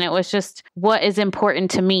again, and it was just what is important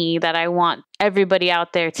to me that I want everybody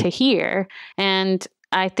out there to hear. And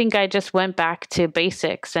I think I just went back to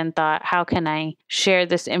basics and thought, how can I share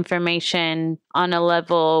this information on a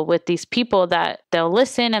level with these people that they'll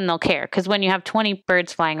listen and they'll care? Because when you have 20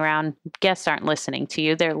 birds flying around, guests aren't listening to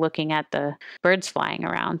you. They're looking at the birds flying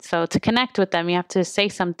around. So to connect with them, you have to say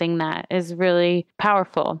something that is really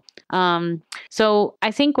powerful. So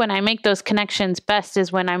I think when I make those connections best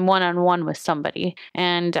is when I'm one-on-one with somebody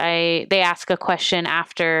and they ask a question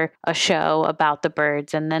after a show about the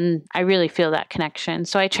birds, and then I really feel that connection.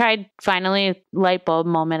 So I tried finally a light bulb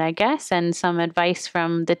moment, I guess, and some advice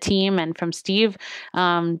from the team and from Steve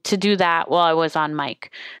to do that while I was on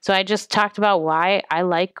mic. So I just talked about why I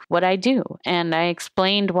like what I do, and I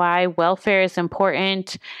explained why welfare is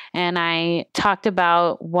important, and I talked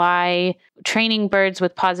about why training birds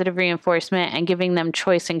with positive reinforcement and giving them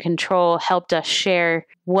choice and control helped us share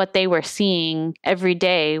what they were seeing every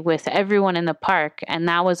day with everyone in the park. And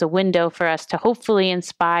that was a window for us to hopefully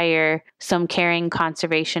inspire some caring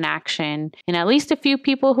conservation action in at least a few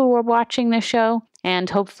people who were watching the show. And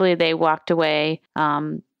hopefully they walked away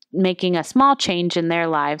making a small change in their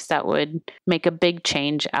lives that would make a big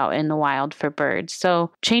change out in the wild for birds. So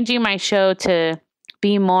changing my show to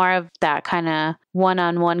be more of that kind of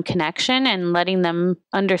one-on-one connection and letting them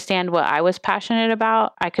understand what I was passionate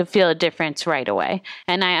about, I could feel a difference right away.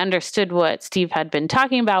 And I understood what Steve had been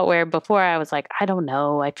talking about, where before I was like, I don't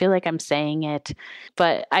know, I feel like I'm saying it.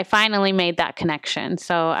 But I finally made that connection.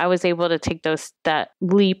 So I was able to take that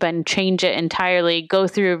leap and change it entirely, go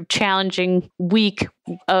through a challenging week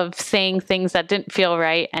of saying things that didn't feel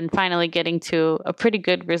right and finally getting to a pretty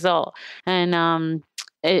good result. And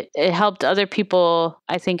it helped other people,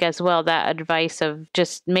 I think, as well, that advice of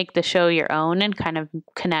just make the show your own and kind of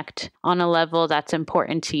connect on a level that's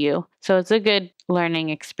important to you. So it's a good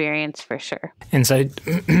learning experience for sure. And so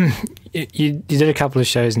you did a couple of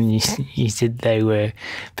shows and you said they were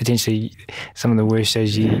potentially some of the worst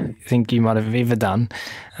shows you think you might have ever done.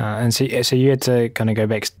 And so you had to kind of go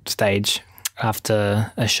backstage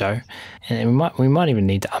after a show, and we might even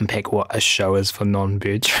need to unpack what a show is for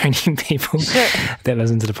non-bird training people that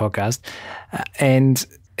listen to the podcast. And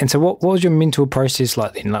And so what was your mental process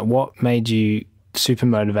like then? Like what made you super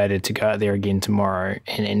motivated to go out there again tomorrow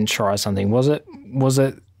and try something? Was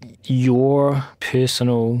it your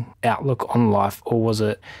personal outlook on life, or was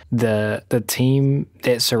it the team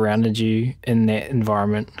that surrounded you in that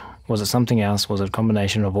environment? Was it something else? Was it a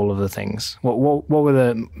combination of all of the things? What were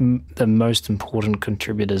the most important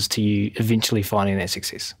contributors to you eventually finding that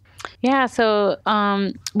success? Yeah. So,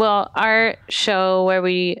 well, our show where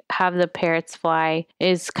we have the parrots fly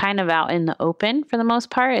is kind of out in the open for the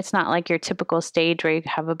most part. It's not like your typical stage where you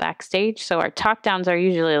have a backstage. So our talk downs are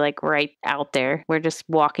usually like right out there. We're just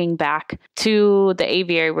walking back to the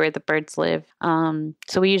aviary where the birds live.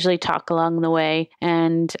 So we usually talk along the way,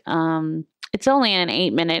 and it's only an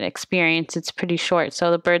 8-minute experience. It's pretty short.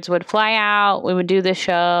 So the birds would fly out, we would do the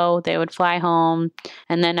show, they would fly home.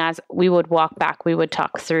 And then as we would walk back, we would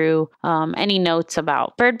talk through any notes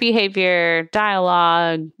about bird behavior,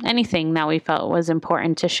 dialogue, anything that we felt was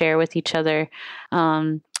important to share with each other.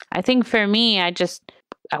 I think for me, I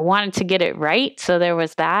wanted to get it right. So there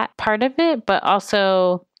was that part of it, but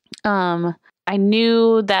also I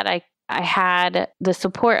knew that I had the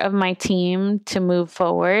support of my team to move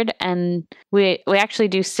forward, and we actually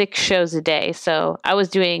do 6 shows a day. So I was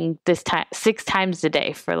doing this 6 times a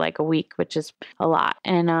day for like a week, which is a lot.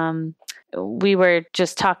 And we were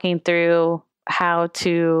just talking through how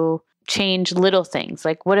to change little things.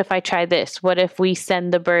 Like, what if I try this? What if we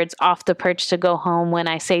send the birds off the perch to go home when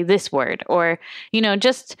I say this word? Or,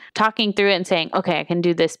 just talking through it and saying, okay, I can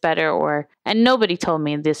do this better. And nobody told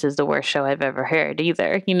me this is the worst show I've ever heard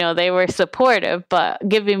either. They were supportive, but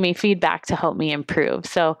giving me feedback to help me improve.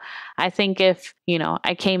 So I think if,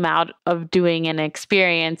 I came out of doing an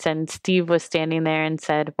experience and Steve was standing there and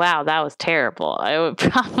said, wow, that was terrible, I would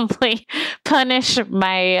probably punish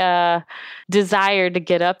my desire to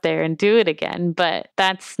get up there and do it again. But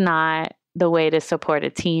that's not the way to support a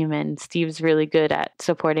team. And Steve's really good at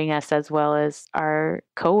supporting us as well as our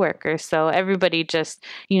coworkers. So everybody just,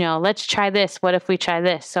 let's try this. What if we try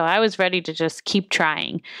this? So I was ready to just keep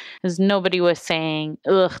trying, because nobody was saying,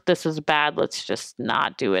 ugh, this is bad, let's just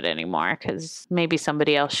not do it anymore because maybe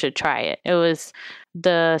somebody else should try it. It was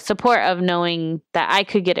the support of knowing that I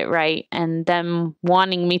could get it right, and them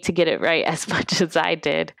wanting me to get it right as much as I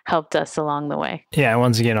did helped us along the way. Yeah,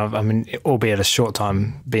 once again, albeit a short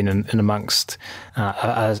time, been in amongst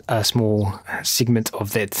a small segment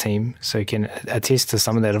of that team, so you can attest to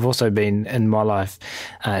some of that. I've also been in my life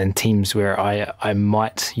in teams where I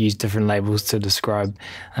might use different labels to describe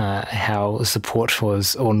how support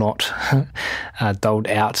was or not doled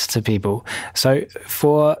out to people. So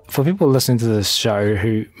for people listening to this show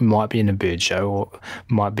who might be in a bird show, or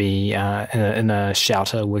might be in a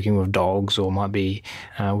shelter working with dogs, or might be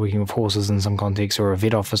working with horses in some context, or a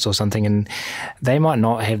vet office or something, and they might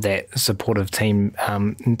not have that supportive team,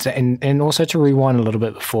 and also to rewind a little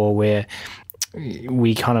bit before, where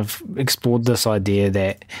we kind of explored this idea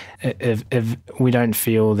that if we don't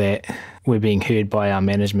feel that we're being heard by our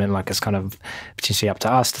management, like it's kind of potentially up to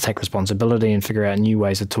us to take responsibility and figure out new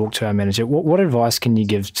ways to talk to our manager. What advice can you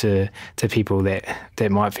give to people that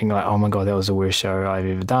might think like, oh my God, that was the worst show I've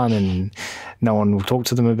ever done, and no one will talk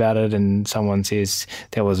to them about it, and someone says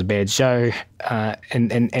that was a bad show,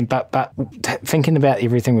 but thinking about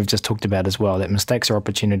everything we've just talked about as well, that mistakes are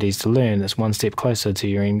opportunities to learn, it's one step closer to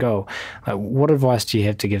your end goal. Like, what advice do you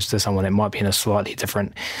have to give to someone that might be in a slightly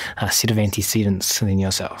different set of antecedents than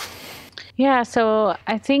yourself? Yeah, so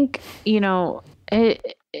I think,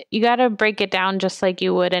 you got to break it down just like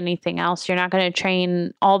you would anything else. You're not going to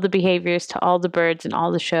train all the behaviors to all the birds and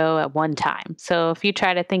all the show at one time. So if you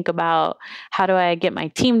try to think about, how do I get my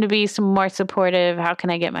team to be some more supportive? How can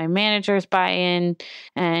I get my managers buy-in?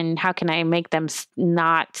 And how can I make them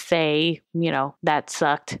not say, that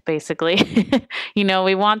sucked, basically.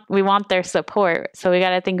 We want their support. So we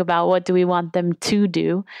got to think about, what do we want them to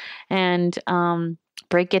do? And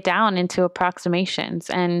break it down into approximations.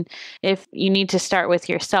 And if you need to start with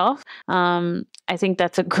yourself, I think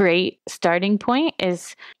that's a great starting point,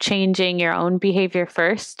 is changing your own behavior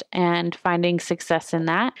first and finding success in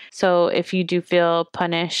that. So if you do feel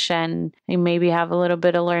punished and you maybe have a little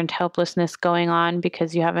bit of learned helplessness going on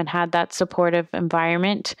because you haven't had that supportive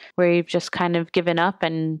environment, where you've just kind of given up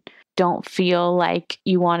and don't feel like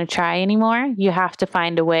you want to try anymore, you have to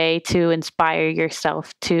find a way to inspire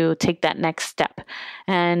yourself to take that next step.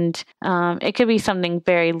 And it could be something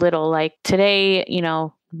very little, like today,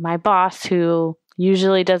 my boss, who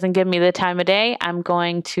usually doesn't give me the time of day, I'm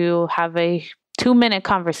going to have a 2-minute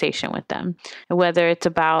conversation with them, whether it's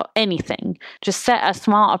about anything. Just set a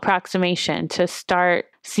small approximation to start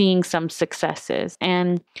seeing some successes.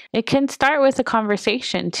 And it can start with a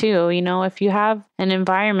conversation too. If you have an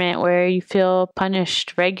environment where you feel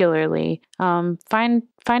punished regularly, find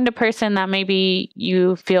a person that maybe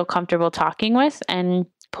you feel comfortable talking with and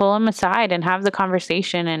pull them aside and have the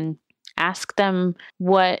conversation and ask them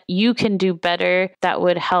what you can do better that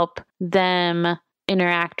would help them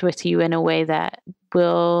interact with you in a way that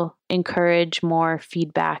will encourage more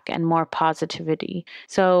feedback and more positivity.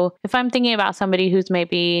 So if I'm thinking about somebody who's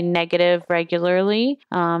maybe negative regularly,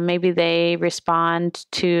 maybe they respond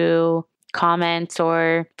to comments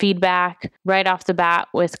or feedback right off the bat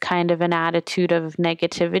with kind of an attitude of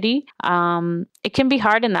negativity. It can be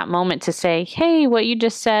hard in that moment to say, hey, what you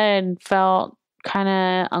just said felt kind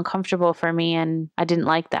of uncomfortable for me and I didn't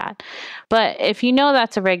like that. But if you know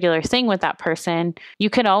that's a regular thing with that person, you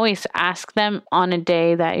can always ask them on a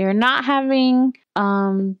day that you're not having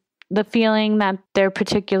the feeling that they're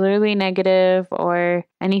particularly negative or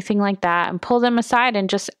anything like that, and pull them aside and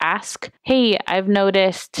just ask, hey, I've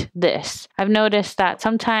noticed this. I've noticed that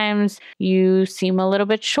sometimes you seem a little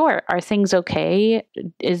bit short. Are things okay?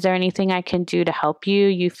 Is there anything I can do to help you?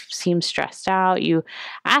 You seem stressed out. You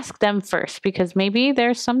ask them first, because maybe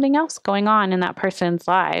there's something else going on in that person's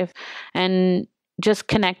life. And just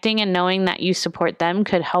connecting and knowing that you support them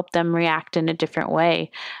could help them react in a different way.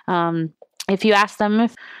 If you ask them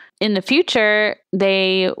if in the future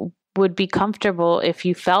they would be comfortable if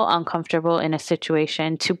you felt uncomfortable in a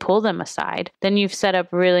situation to pull them aside, then you've set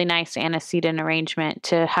up a really nice antecedent arrangement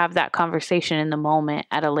to have that conversation in the moment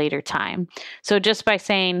at a later time. So just by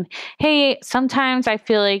saying, hey, sometimes I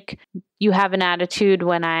feel like you have an attitude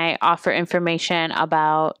when I offer information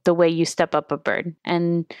about the way you step up a bird.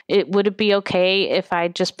 And would it be okay if I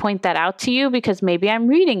just point that out to you because maybe I'm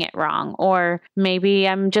reading it wrong, or maybe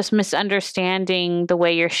I'm just misunderstanding the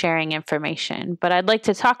way you're sharing information. But I'd like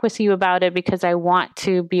to talk with you about it because I want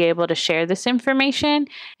to be able to share this information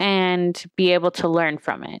and be able to learn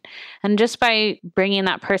from it. And just by bringing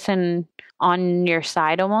that person on your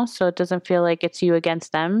side almost, so it doesn't feel like it's you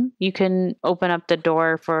against them, you can open up the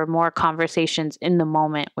door for more conversations in the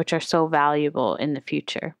moment, which are so valuable in the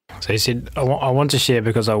future. So you said, I want to share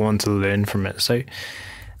because I want to learn from it. So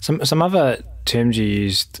some other terms you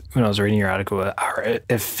used when I was reading your article are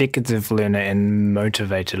effective learner and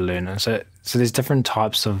motivated learner. So there's different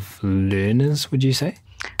types of learners, would you say?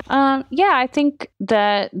 Yeah, I think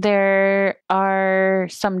that there are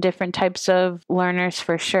some different types of learners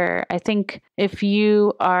for sure. I think if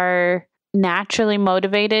you are naturally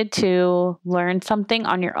motivated to learn something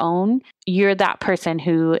on your own, you're that person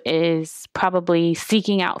who is probably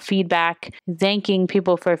seeking out feedback, thanking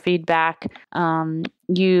people for feedback.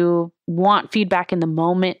 You want feedback in the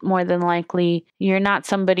moment more than likely. You're not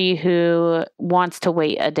somebody who wants to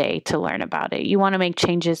wait a day to learn about it. You want to make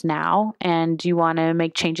changes now, and you want to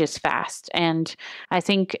make changes fast. And I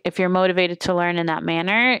think if you're motivated to learn in that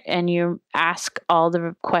manner and you ask all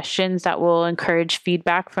the questions that will encourage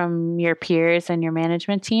feedback from your peers and your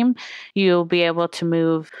management team, you'll be able to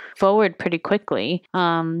move forward pretty quickly.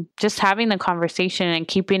 Just having the conversation and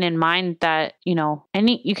keeping in mind that,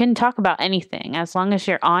 you can talk about anything as long as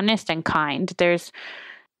you're honest and kind. There's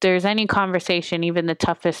any conversation, even the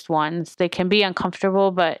toughest ones, they can be uncomfortable,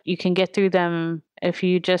 but you can get through them if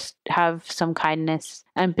you just have some kindness,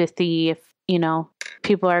 empathy, if,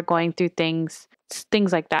 people are going through things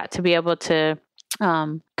like that, to be able to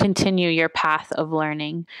continue your path of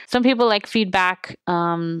learning. Some people like feedback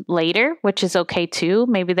later, which is okay too.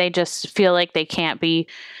 Maybe they just feel like they can't be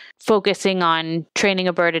focusing on training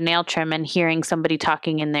a bird in nail trim and hearing somebody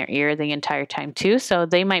talking in their ear the entire time too. So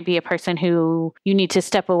they might be a person who you need to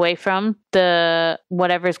step away from the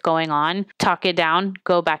whatever's going on, talk it down,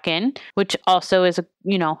 go back in, which also is,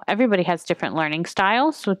 everybody has different learning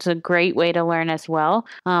styles. So it's a great way to learn as well.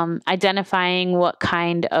 Identifying what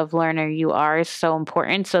kind of learner you are is so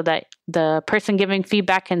important, so that the person giving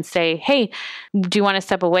feedback can say, hey, do you want to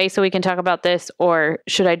step away so we can talk about this? Or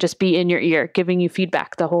should I just be in your ear giving you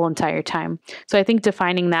feedback the whole entire time? So I think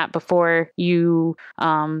defining that before you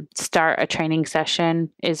start a training session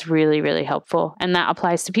is really, really helpful. And that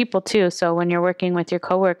applies to people too. So when you're working with your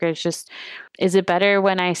coworkers, is it better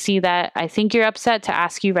when I see that I think you're upset to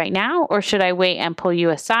ask you right now, or should I wait and pull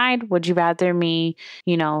you aside? Would you rather me,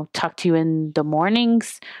 talk to you in the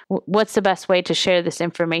mornings? What's the best way to share this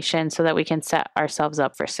information so that we can set ourselves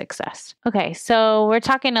up for success? Okay, so we're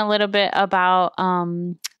talking a little bit about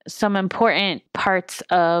some important parts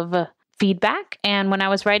of feedback. And when I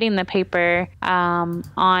was writing the paper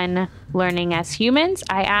on learning as humans,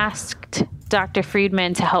 I asked Dr.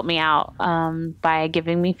 Friedman to help me out by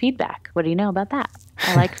giving me feedback. What do you know about that?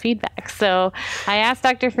 I like feedback. So I asked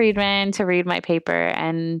Dr. Friedman to read my paper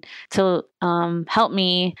and to help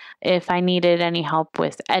me if I needed any help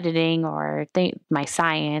with editing or my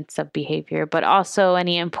science of behavior, but also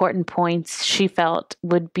any important points she felt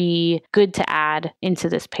would be good to add into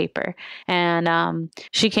this paper. And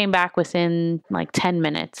she came back within like 10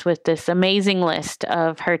 minutes with this amazing list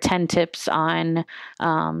of her 10 tips on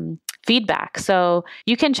feedback. So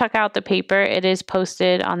you can check out the paper. It is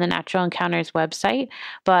posted on the Natural Encounters website,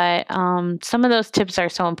 but some of those tips are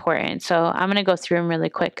so important. So I'm going to go through them really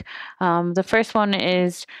quick. The first one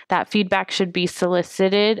is that feedback should be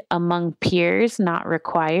solicited among peers, not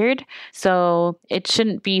required. So it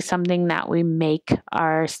shouldn't be something that we make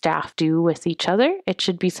our staff do with each other. It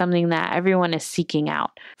should be something that everyone is seeking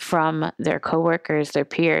out from their coworkers, their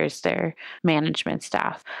peers, their management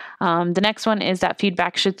staff. The next one is that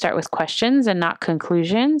feedback should start with questions and not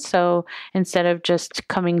conclusions. So instead of just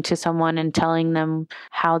coming to someone and telling them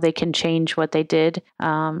how they can change what they did,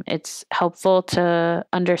 it's helpful to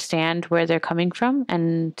understand where they're coming from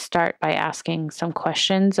and start by asking some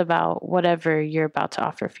questions about whatever you're about to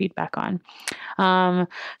offer feedback on.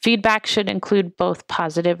 Feedback should include both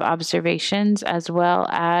positive observations as well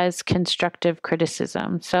as constructive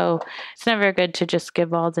criticism. So it's never good to just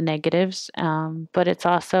give all the negatives, but it's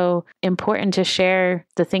also important to share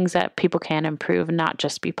the things that people can improve and not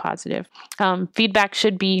just be positive. Feedback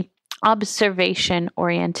should be observation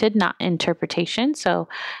oriented, not interpretation. So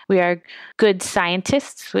we are good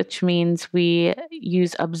scientists, which means we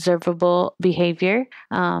use observable behavior,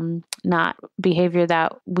 not behavior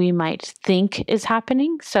that we might think is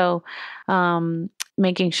happening. So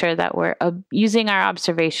making sure that we're using our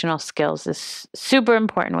observational skills is super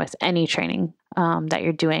important with any training that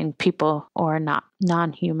you're doing, people or not,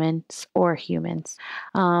 non-humans or humans.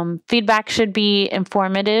 Feedback should be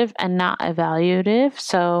informative and not evaluative,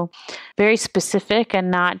 so very specific and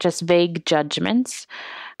not just vague judgments.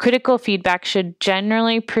 Critical feedback should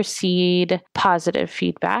generally precede positive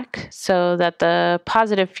feedback so that the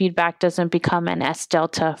positive feedback doesn't become an S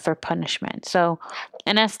delta for punishment. So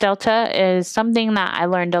an S delta is something that I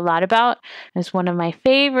learned a lot about. It's one of my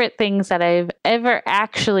favorite things that I've ever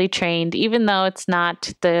actually trained, even though it's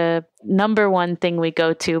not the number one thing we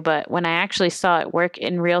go to, but when I actually saw it work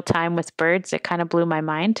in real time with birds, it kind of blew my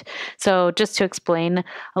mind. So just to explain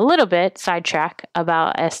a little bit, sidetrack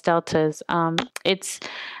about S deltas, it's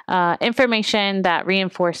information that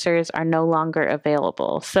reinforcers are no longer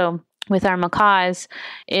available. So with our macaws,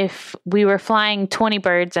 if we were flying 20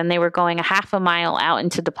 birds and they were going a half a mile out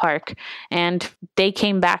into the park and they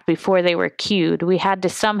came back before they were cued, we had to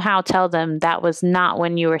somehow tell them that was not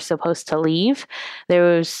when you were supposed to leave. There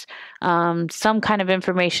was some kind of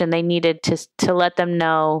information they needed to let them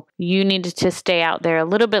know you needed to stay out there a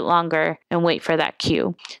little bit longer and wait for that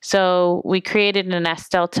cue. So we created an S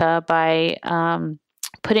delta by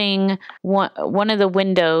putting one of the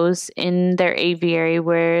windows in their aviary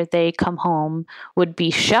where they come home would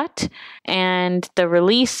be shut and the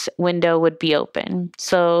release window would be open.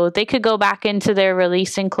 So they could go back into their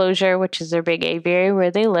release enclosure, which is their big aviary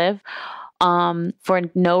where they live, for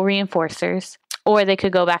no reinforcers. Or they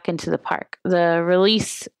could go back into the park. The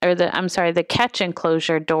catch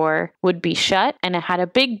enclosure door would be shut and it had a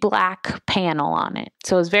big black panel on it.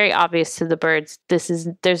 So it was very obvious to the birds,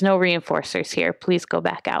 there's no reinforcers here. Please go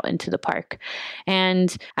back out into the park.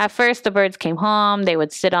 And at first the birds came home, they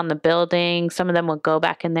would sit on the building. Some of them would go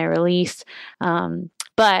back in their release.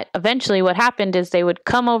 But eventually what happened is they would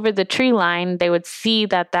come over the tree line, they would see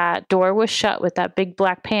that door was shut with that big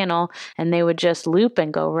black panel, and they would just loop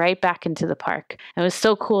and go right back into the park. It was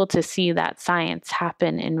so cool to see that science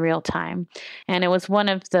happen in real time. And it was one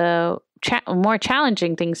of the more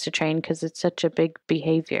challenging things to train because it's such a big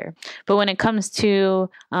behavior. But when it comes to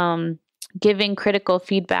giving critical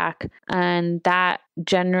feedback and that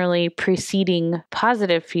generally preceding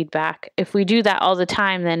positive feedback, if we do that all the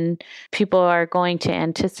time, then people are going to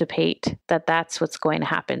anticipate that that's what's going to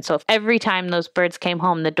happen. So if every time those birds came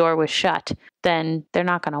home, the door was shut, then they're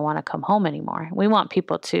not going to want to come home anymore. We want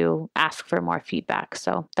people to ask for more feedback.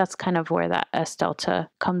 So that's kind of where that S delta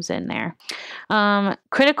comes in there.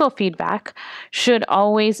 Critical feedback should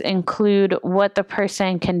always include what the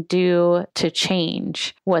person can do to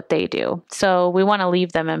change what they do. So we want to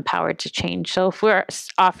leave them empowered to change. So if we're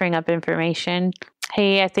offering up information,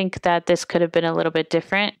 hey, I think that this could have been a little bit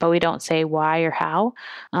different, but we don't say why or how,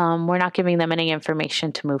 we're not giving them any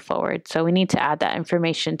information to move forward. So we need to add that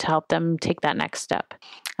information to help them take that next step.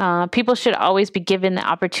 People should always be given the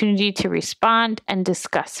opportunity to respond and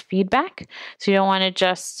discuss feedback. So you don't want to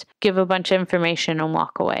just give a bunch of information and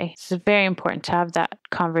walk away. It's very important to have that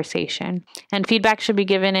conversation. And feedback should be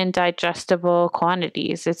given in digestible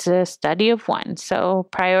quantities. It's a study of one. So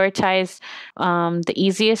prioritize the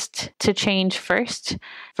easiest to change first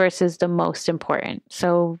versus the most important.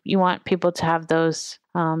 So you want people to have those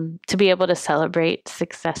to be able to celebrate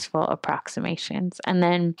successful approximations. And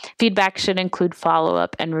then feedback should include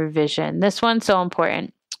follow-up and revision. This one's so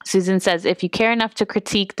important. Susan says, if you care enough to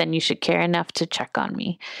critique, then you should care enough to check on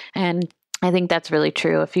me. And I think that's really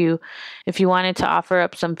true. If you wanted to offer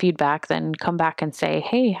up some feedback, then come back and say,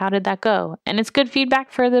 hey, how did that go? And it's good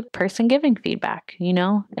feedback for the person giving feedback.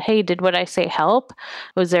 Hey, did what I say help?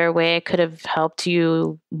 Was there a way I could have helped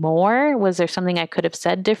you more? Was there something I could have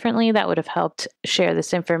said differently that would have helped share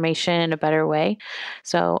this information in a better way?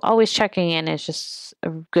 So always checking in is just a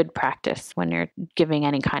good practice when you're giving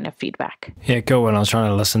any kind of feedback. Yeah, cool. When I was trying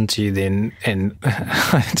to listen to you then, and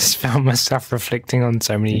I just found myself reflecting on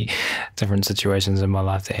so many different situations in my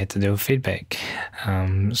life that had to do with feedback.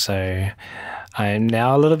 So I am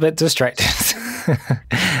now a little bit distracted,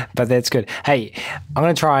 but that's good. Hey, I'm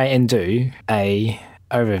going to try and do a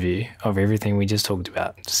overview of everything we just talked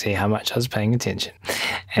about to see how much I was paying attention,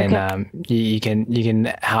 and okay. you can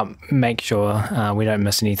help make sure we don't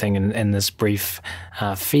miss anything in this brief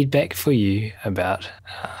feedback for you about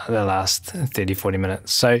the last 30-40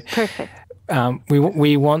 minutes. So perfect.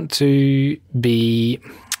 We want to be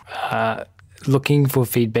looking for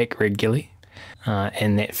feedback regularly,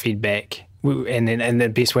 and that feedback, and the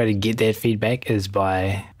best way to get that feedback is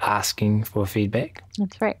by asking for feedback.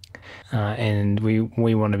 That's right. And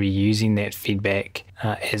we want to be using that feedback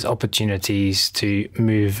as opportunities to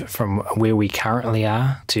move from where we currently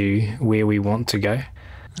are to where we want to go.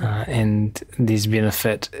 And there's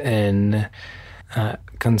benefit in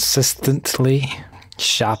consistently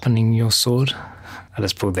sharpening your sword. I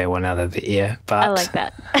just pulled that one out of the air, but I like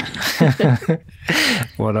that.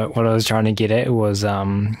 what I was trying to get at was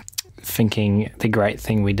thinking the great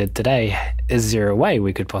thing we did today. Is there a way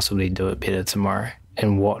we could possibly do it better tomorrow?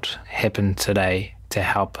 And what happened today to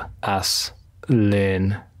help us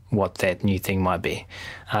learn what that new thing might be,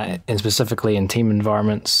 and specifically in team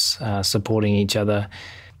environments, supporting each other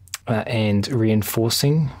and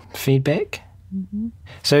reinforcing feedback. Mm-hmm.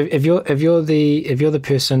 So if you're the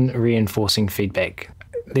person reinforcing feedback,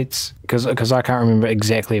 because I can't remember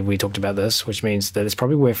exactly if we talked about this, which means that it's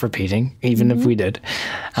probably worth repeating, even if we did.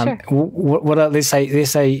 Sure. What are, let's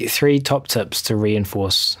say 3 top tips to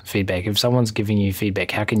reinforce feedback. If someone's giving you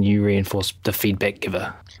feedback, how can you reinforce the feedback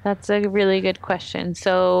giver? That's a really good question.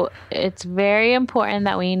 So it's very important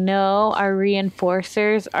that we know our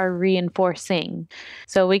reinforcers are reinforcing.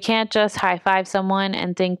 So we can't just high five someone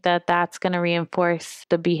and think that that's going to reinforce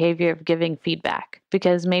the behavior of giving feedback,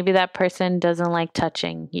 because maybe that person doesn't like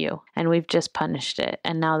touching you and we've just punished it.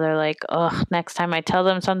 And now they're like, oh, next time I tell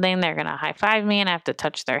them something, they're going to high five me and I have to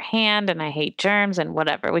touch their hand and I hate germs and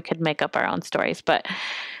whatever. We could make up our own stories, but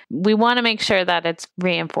we want to make sure that it's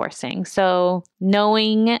reinforcing. So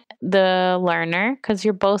knowing the learner, because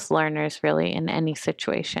you're both learners really in any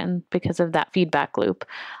situation because of that feedback loop,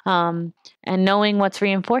 and knowing what's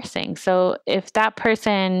reinforcing. So if that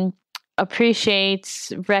person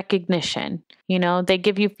appreciates recognition, they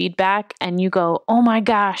give you feedback and you go, oh my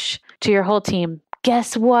gosh, to your whole team,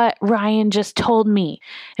 guess what Ryan just told me?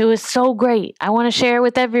 It was so great. I want to share it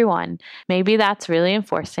with everyone. Maybe that's really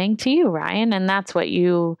enforcing to you, Ryan, and that's what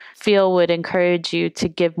you feel would encourage you to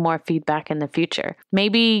give more feedback in the future.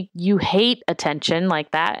 Maybe you hate attention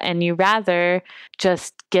like that and you rather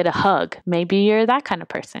just get a hug. Maybe you're that kind of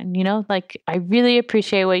person, like, I really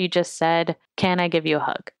appreciate what you just said. Can I give you a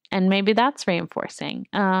hug? And maybe that's reinforcing.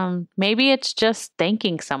 Maybe it's just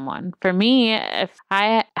thanking someone. For me, if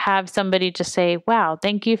I have somebody just say, wow,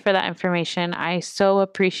 thank you for that information. I so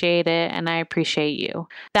appreciate it and I appreciate you.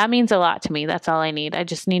 That means a lot to me. That's all I need. I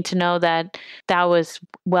just need to know that that was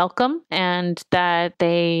welcome and that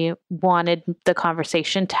they wanted the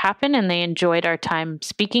conversation to happen and they enjoyed our time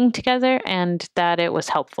speaking together and that it was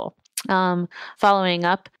helpful. Following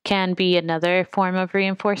up can be another form of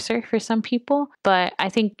reinforcer for some people, but I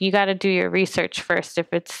think you got to do your research first. If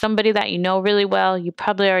it's somebody that you know really well, you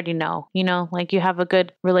probably already know, like you have a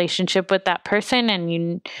good relationship with that person and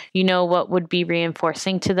you know what would be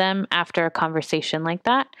reinforcing to them after a conversation like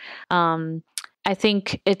that. I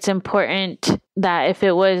think it's important that if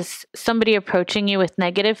it was somebody approaching you with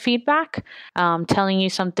negative feedback, telling you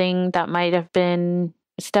something that might have been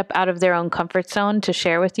step out of their own comfort zone to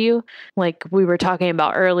share with you. Like we were talking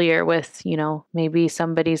about earlier with, maybe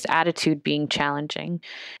somebody's attitude being challenging.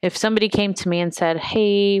 If somebody came to me and said,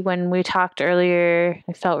 "Hey, when we talked earlier,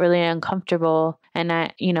 I felt really uncomfortable." And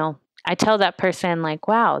I tell that person like,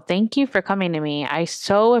 "Wow, thank you for coming to me. I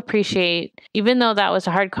so appreciate, even though that was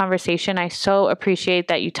a hard conversation, I so appreciate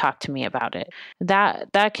that you talked to me about it."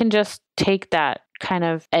 That can just take that kind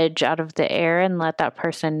of edge out of the air and let that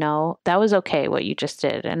person know that was okay what you just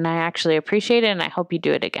did. And I actually appreciate it and I hope you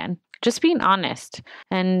do it again. Just being honest.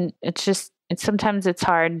 And sometimes it's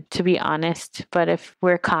hard to be honest, but if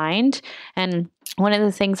we're kind, and one of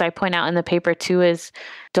the things I point out in the paper too is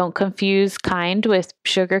don't confuse kind with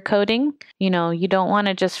sugarcoating. You don't want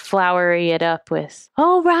to just flowery it up with,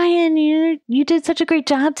 "Oh, Ryan, you did such a great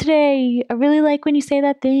job today. I really like when you say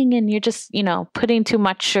that thing." And you're just, putting too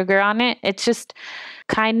much sugar on it. It's just,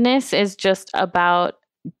 kindness is just about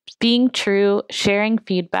being true, sharing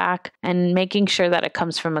feedback, and making sure that it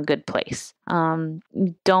comes from a good place.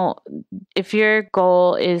 If your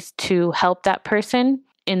goal is to help that person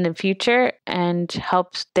in the future and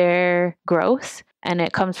help their growth and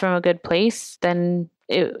it comes from a good place, then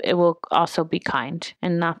it will also be kind.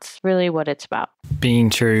 And that's really what it's about.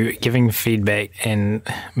 Being true, giving feedback, and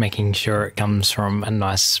making sure it comes from a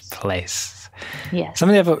nice place. Yes. Some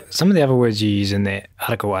of the other words you use in that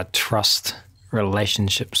article are trust,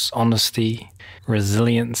 relationships, honesty,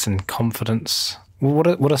 resilience, and confidence. What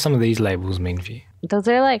are some of these labels mean for you? Those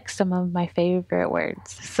are like some of my favorite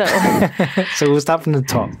words. So so we'll start from the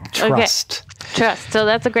top. Trust. Okay. Trust. So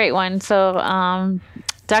that's a great one. So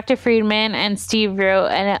Dr. Friedman and Steve wrote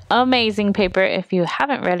an amazing paper. If you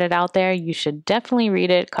haven't read it out there, you should definitely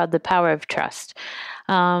read it, called The Power of Trust.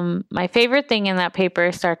 My favorite thing in that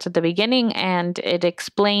paper starts at the beginning and it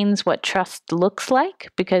explains what trust looks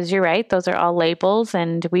like, because you're right, those are all labels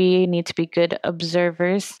and we need to be good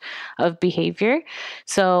observers of behavior.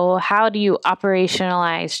 So how do you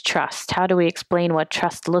operationalize trust? How do we explain what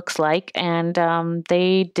trust looks like? And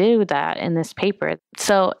they do that in this paper.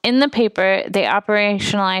 So in the paper, they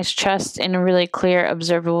operationalize trust in really clear,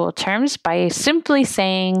 observable terms by simply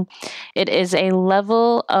saying it is a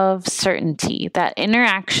level of certainty that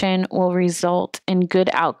interaction will result in good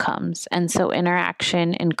outcomes, and so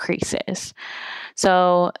interaction increases.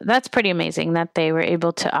 So that's pretty amazing that they were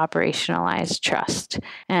able to operationalize trust.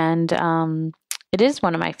 And it is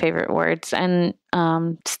one of my favorite words. And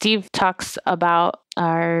Steve talks about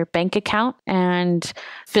our bank account and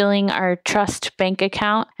filling our trust bank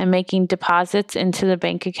account and making deposits into the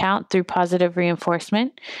bank account through positive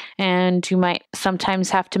reinforcement. And you might sometimes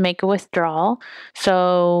have to make a withdrawal.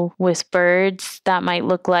 So with birds, that might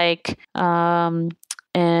look like an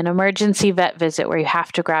emergency vet visit where you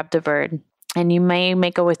have to grab the bird. And you may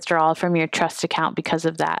make a withdrawal from your trust account because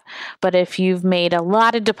of that. But if you've made a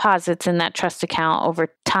lot of deposits in that trust account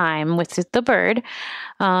over time with the bird,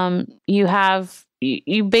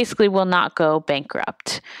 you basically will not go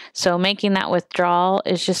bankrupt. So making that withdrawal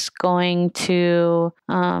is just going to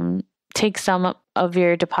take some of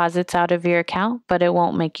your deposits out of your account, but it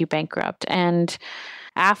won't make you bankrupt. And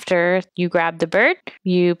after you grab the bird,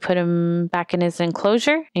 you put him back in his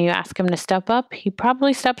enclosure and you ask him to step up. He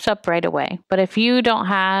probably steps up right away. But if you don't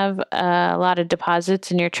have a lot of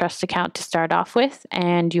deposits in your trust account to start off with,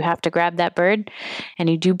 and you have to grab that bird and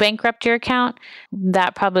you do bankrupt your account,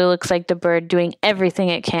 that probably looks like the bird doing everything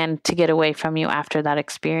it can to get away from you after that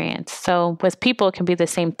experience. So with people, it can be the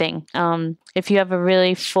same thing. If you have a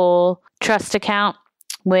really full trust account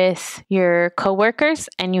with your coworkers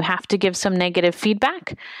and you have to give some negative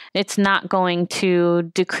feedback, it's not going to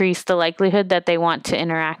decrease the likelihood that they want to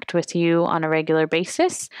interact with you on a regular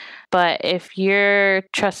basis. But if your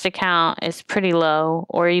trust account is pretty low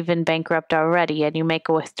or even bankrupt already and you make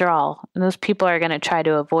a withdrawal, those people are going to try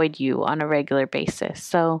to avoid you on a regular basis.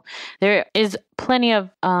 So there is plenty of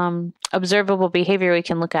observable behavior we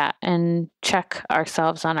can look at and check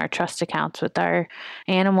ourselves on our trust accounts with our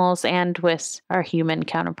animals and with our human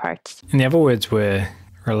counterparts. And the other words were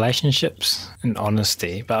relationships and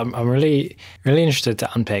honesty. But I'm really, really interested to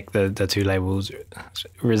unpack the two labels,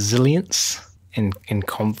 resilience and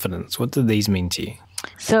confidence. What do these mean to you?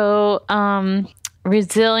 So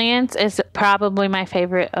resilience is probably my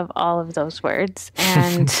favorite of all of those words.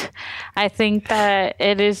 And I think that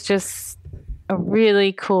it is just a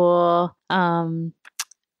really cool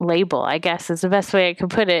label, I guess is the best way I could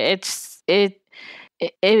put it. It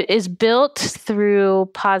is built through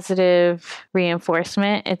positive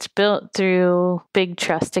reinforcement. It's built through big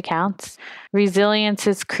trust accounts. Resilience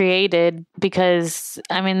is created because,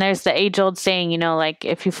 there's the age-old saying, like,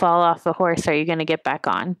 if you fall off a horse, are you going to get back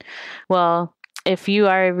on? Well, if you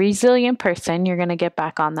are a resilient person, you're going to get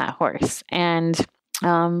back on that horse. And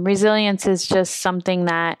resilience is just something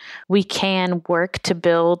that we can work to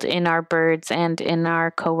build in our birds and in our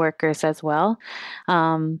coworkers as well.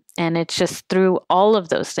 And it's just through all of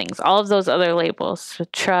those things, all of those other labels, so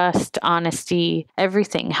trust, honesty,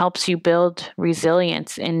 everything helps you build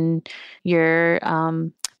resilience in your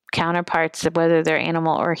counterparts, whether they're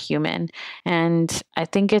animal or human. And I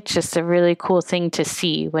think it's just a really cool thing to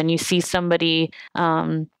see when you see somebody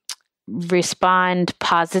respond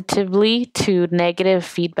positively to negative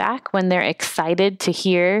feedback, when they're excited to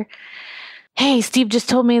hear, hey, Steve just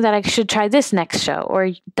told me that I should try this next show, or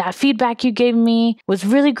that feedback you gave me was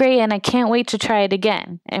really great and I can't wait to try it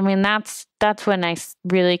again. I mean, that's when I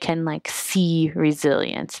really can like see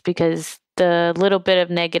resilience, because the little bit of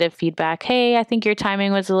negative feedback, hey, I think your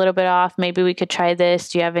timing was a little bit off. Maybe we could try this.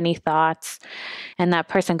 Do you have any thoughts? And that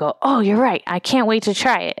person go, oh, you're right. I can't wait to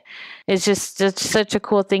try it. It's such a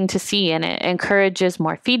cool thing to see. And it encourages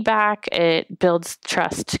more feedback. It builds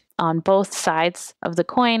trust on both sides of the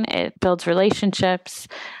coin. It builds relationships.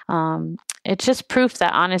 It's just proof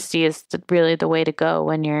that honesty is really the way to go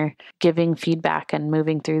when you're giving feedback and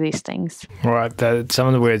moving through these things. Right. Some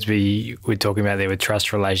of the words we were talking about there were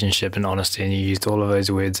trust, relationship, and honesty, and you used all of those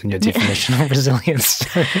words in your definition of resilience.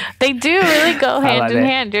 They do really go hand in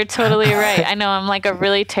hand. You're totally right. I know I'm like a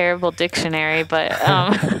really terrible dictionary, but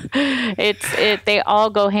they all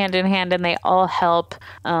go hand in hand, and they all help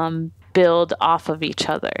build off of each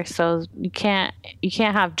other. So you can't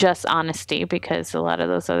have just honesty, because a lot of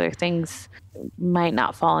those other things might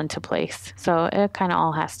not fall into place. So it kind of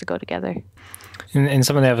all has to go together. And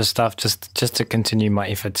some of the other stuff, just to continue my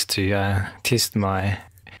efforts to test my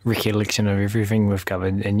recollection of everything we've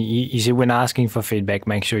covered. And you said when asking for feedback,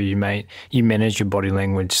 make sure you manage your body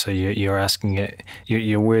language. So you're asking it,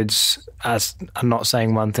 your words are not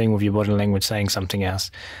saying one thing with your body language saying something else.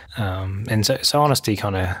 And so honesty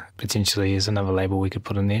kind of potentially is another label we could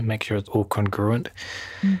put in there. Make sure it's all congruent.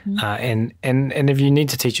 Mm-hmm. And if you need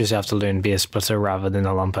to teach yourself to learn, be a splitter rather than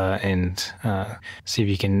a lumper, and see if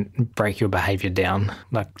you can break your behavior down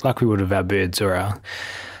like we would with our birds or our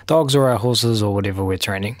dogs or our horses or whatever we're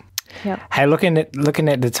training. Yep. Hey, looking at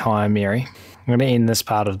the time, Mary, I'm going to end this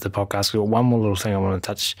part of the podcast. We've got one more little thing I want to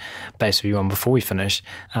touch base with you on before we finish,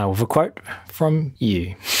 with a quote from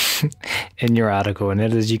you in your article, and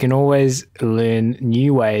that is, you can always learn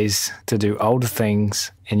new ways to do old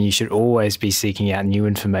things, and you should always be seeking out new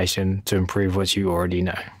information to improve what you already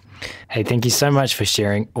know. Hey, thank you so much for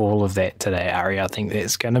sharing all of that today, Ari. I think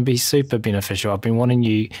that's going to be super beneficial. I've been wanting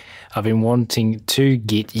to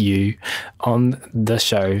get you on the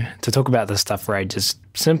show to talk about this stuff for ages,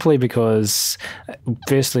 simply because,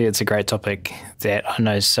 firstly, it's a great topic that I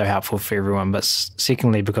know is so helpful for everyone, but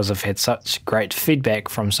secondly, because I've had such great feedback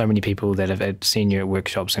from so many people that have seen you at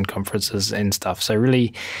workshops and conferences and stuff. So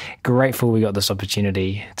really grateful we got this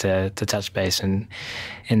opportunity to touch base and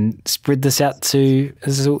spread this out to,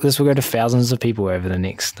 this will go to thousands of people over the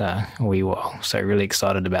next wee while. So really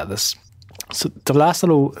excited about this. So the last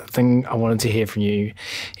little thing I wanted to hear from you,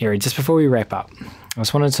 Ari, just before we wrap up, I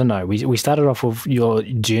just wanted to know, we started off with your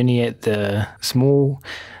journey at the small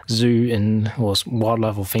zoo or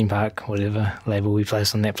wildlife or theme park, whatever label we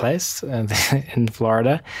place on that place in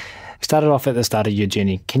Florida. We started off at the start of your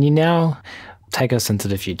journey. Can you now take us into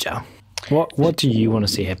the future? What do you want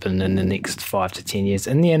to see happen in the next 5 to 10 years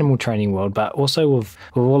in the animal training world, but also with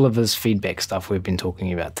all of this feedback stuff we've been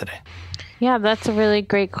talking about today? Yeah, that's a really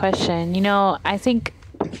great question. I think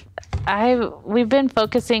we've been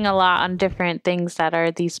focusing a lot on different things that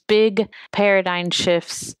are these big paradigm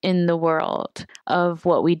shifts in the world of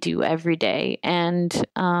what we do every day. And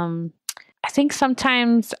I think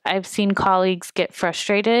sometimes I've seen colleagues get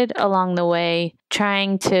frustrated along the way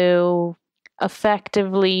trying to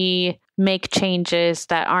effectively make changes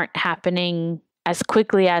that aren't happening as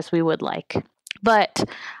quickly as we would like. But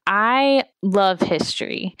I love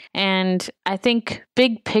history. And I think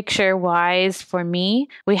big picture wise for me,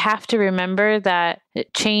 we have to remember that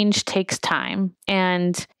change takes time.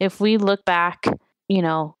 And if we look back,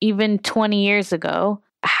 even 20 years ago,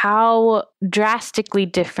 how drastically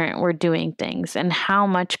different we're doing things and how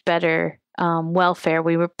much better welfare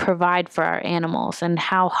we would provide for our animals and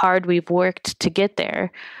how hard we've worked to get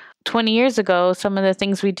there. 20 years ago, some of the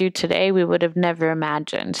things we do today, we would have never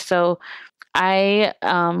imagined. So I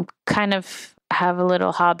kind of have a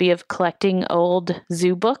little hobby of collecting old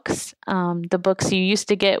zoo books. The books you used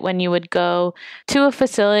to get when you would go to a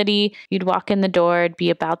facility, you'd walk in the door, it'd be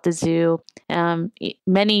about the zoo.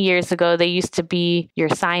 Many years ago, they used to be your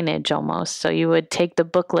signage almost. So you would take the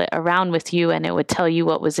booklet around with you and it would tell you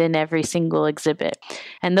what was in every single exhibit.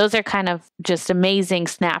 And those are kind of just amazing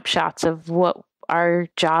snapshots of what our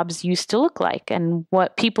jobs used to look like and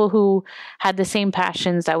what people who had the same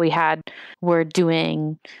passions that we had were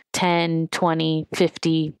doing 10, 20,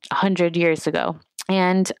 50, 100 years ago.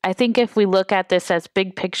 And I think if we look at this as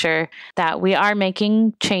big picture, that we are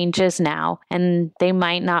making changes now, and they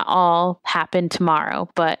might not all happen tomorrow,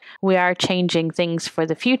 but we are changing things for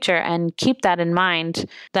the future, and keep that in mind,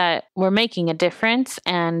 that we're making a difference,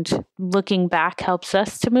 and looking back helps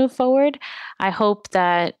us to move forward. I hope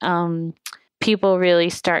that people really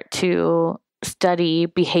start to study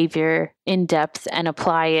behavior in depth and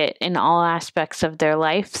apply it in all aspects of their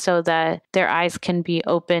life so that their eyes can be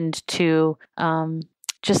opened to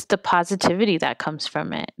just the positivity that comes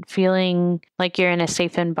from it, feeling like you're in a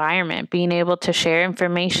safe environment, being able to share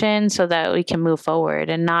information so that we can move forward,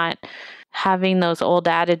 and not having those old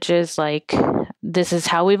adages like, this is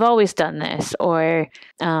how we've always done this, or,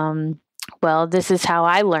 well, this is how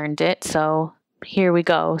I learned it, so here we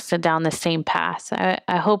go, so down the same path.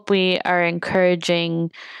 I hope we are encouraging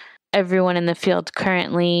everyone in the field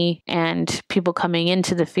currently and people coming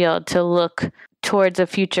into the field to look towards a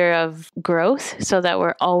future of growth so that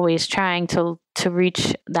we're always trying to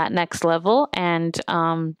reach that next level, and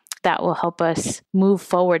that will help us move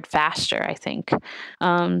forward faster, I think.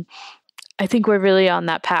 I think we're really on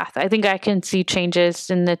that path. I think I can see changes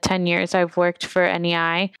in the 10 years I've worked for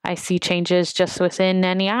NEI. I see changes just within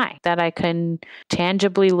NEI that I can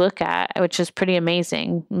tangibly look at, which is pretty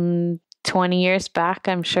amazing. 20 years back,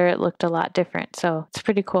 I'm sure it looked a lot different. So it's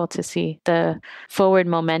pretty cool to see the forward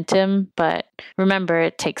momentum, but remember,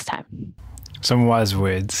 it takes time. Some wise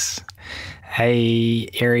words. Hey,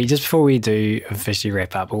 Ari, just before we do officially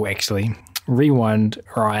wrap up, or actually rewind,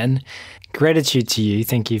 Ryan, gratitude to you.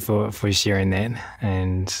 Thank you for sharing that.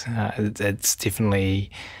 And it's definitely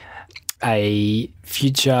a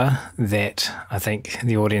future that I think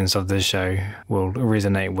the audience of this show will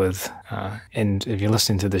resonate with. And if you're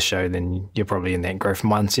listening to this show, then you're probably in that growth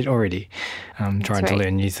mindset already, trying to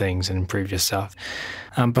learn new things and improve yourself.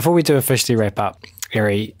 Before we do officially wrap up,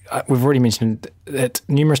 Ari, we've already mentioned it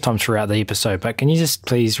numerous times throughout the episode, but can you just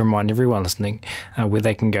please remind everyone listening where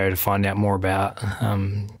they can go to find out more about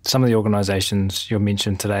some of the organisations you've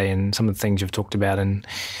mentioned today and some of the things you've talked about in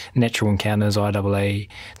Natural Encounters, IAA,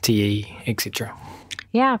 TE, etc.?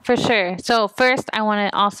 Yeah, for sure. So first, I want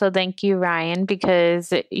to also thank you, Ryan,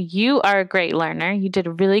 because you are a great learner. You did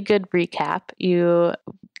a really good recap. You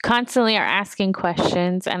constantly are asking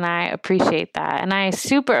questions, and I appreciate that. And I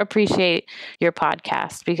super appreciate your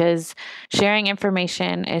podcast, because sharing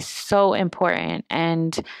information is so important.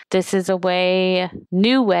 And this is a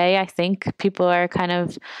new way, I think people are kind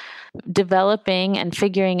of developing and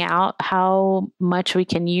figuring out how much we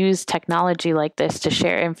can use technology like this to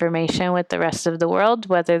share information with the rest of the world,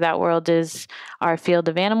 whether that world is our field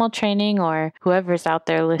of animal training or whoever's out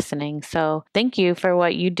there listening. So thank you for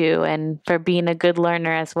what you do and for being a good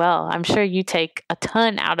learner as well. I'm sure you take a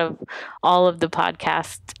ton out of all of the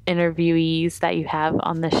podcast interviewees that you have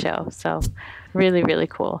on the show. So really, really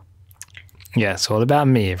cool. Yeah, it's all about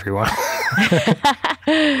me, everyone.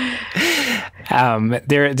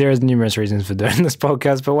 There is numerous reasons for doing this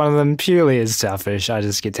podcast, but one of them purely is selfish. I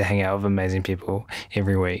just get to hang out with amazing people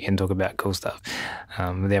every week and talk about cool stuff.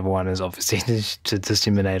 The other one is obviously to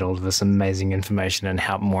disseminate all of this amazing information and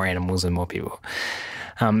help more animals and more people.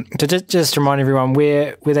 So just to remind everyone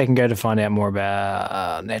where they can go to find out more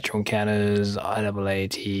about Natural Encounters,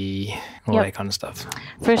 IAAT, all that kind of stuff.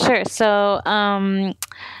 For sure. So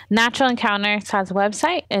Natural Encounters has a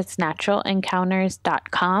website. It's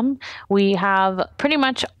naturalencounters.com. We have pretty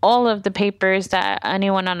much all of the papers that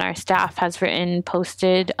anyone on our staff has written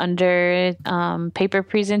posted under paper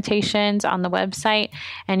presentations on the website.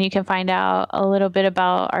 And you can find out a little bit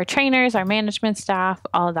about our trainers, our management staff,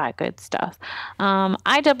 all that good stuff.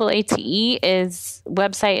 IAATE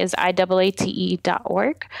website is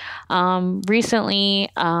IAATE.org. Recently,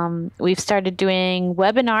 we've started doing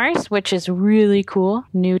webinars, which is really cool,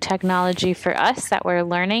 new technology for us that we're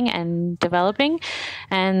learning and developing.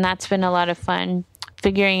 And that's been a lot of fun,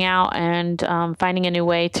 figuring out and finding a new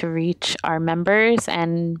way to reach our members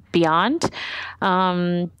and beyond.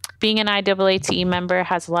 being an IAATE member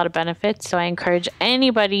has a lot of benefits. So I encourage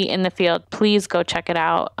anybody in the field, please go check it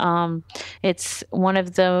out. It's one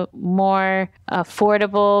of the more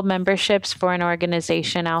affordable memberships for an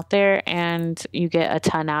organization out there, and you get a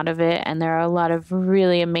ton out of it. And there are a lot of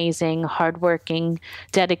really amazing, hardworking,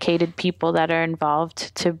 dedicated people that are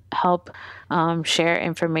involved to help share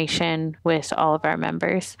information with all of our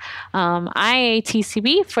members.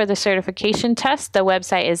 IATCB for the certification test, the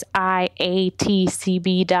website is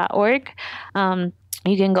iatcb.org.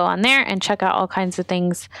 You can go on there and check out all kinds of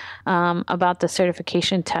things about the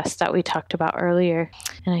certification test that we talked about earlier.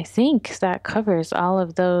 And I think that covers all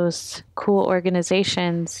of those cool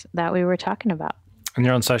organizations that we were talking about. And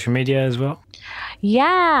you're on social media as well?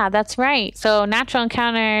 Yeah, that's right. So Natural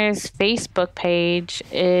Encounters Facebook page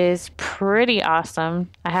is pretty awesome,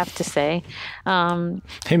 I have to say.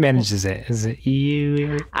 Who manages it? Is it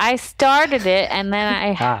you? I started it, and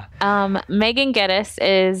then Megan Geddes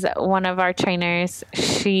is one of our trainers.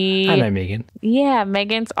 I know Megan. Yeah,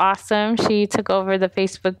 Megan's awesome. She took over the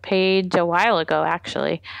Facebook page a while ago,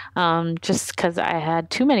 actually, just because I had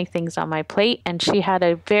too many things on my plate, and she had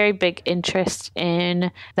a very big interest in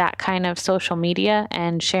that kind of social media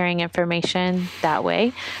and sharing information that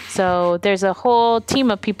way. So there's a whole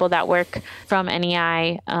team of people that work from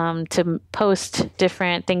NEI to post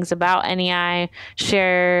different things about NEI,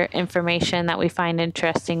 share information that we find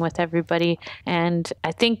interesting with everybody. And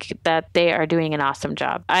I think that they are doing an awesome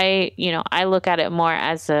job. I look at it more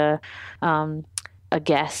as a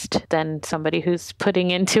guest than somebody who's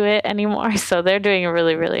putting into it anymore. So they're doing a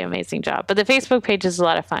really, really amazing job. But the Facebook page is a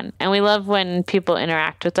lot of fun. And we love when people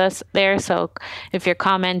interact with us there. So if you're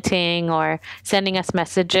commenting or sending us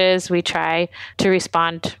messages, we try to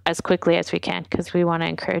respond as quickly as we can because we want to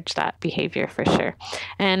encourage that behavior for sure.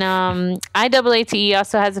 And IAATE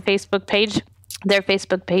also has a Facebook page. Their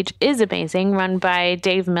Facebook page is amazing, run by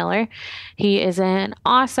Dave Miller. He is an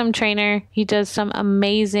awesome trainer. He does some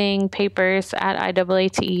amazing papers at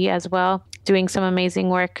IAATE as well, doing some amazing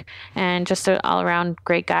work, and just an all-around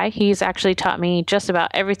great guy. He's actually taught me just about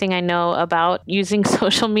everything I know about using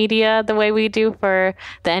social media the way we do for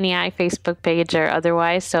the NEI Facebook page or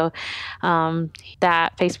otherwise. So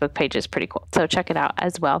that Facebook page is pretty cool. So check it out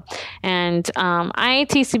as well. And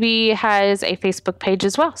IATCB has a Facebook page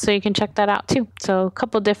as well, so you can check that out too. So a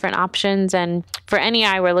couple different options. And for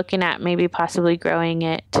NEI, we're looking at maybe possibly growing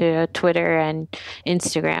it to Twitter and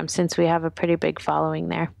Instagram since we have a pretty big following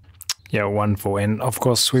there. Yeah, wonderful. And of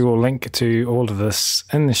course, we will link to all of this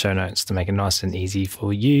in the show notes to make it nice and easy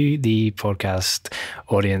for you, the podcast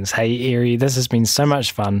audience. Hey, Erie, this has been so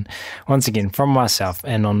much fun. Once again, from myself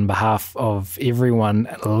and on behalf of everyone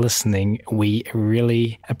listening, we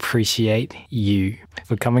really appreciate you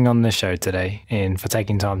for coming on the show today and for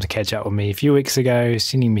taking time to catch up with me a few weeks ago,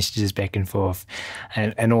 sending messages back and forth,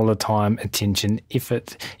 and all the time, attention,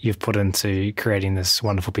 effort you've put into creating this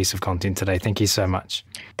wonderful piece of content today. Thank you so much.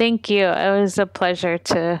 Thank you. It was a pleasure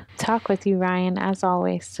to talk with you, Ryan, as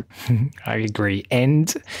always. I agree.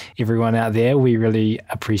 And everyone out there, we really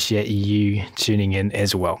appreciate you tuning in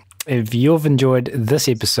as well. If you've enjoyed this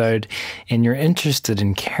episode and you're interested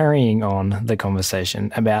in carrying on the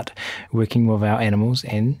conversation about working with our animals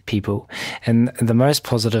and people in the most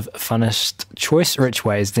positive, funnest, choice-rich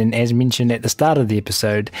ways, then as mentioned at the start of the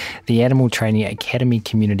episode, the Animal Training Academy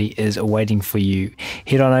community is waiting for you.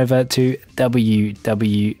 Head on over to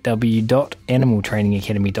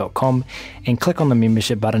www.animaltrainingacademy.com and click on the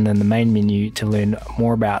membership button in the main menu to learn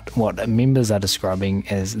more about what members are describing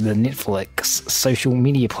as the Netflix social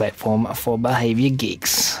media platform for behavior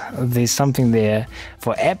geeks. There's something there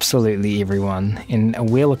for absolutely everyone, and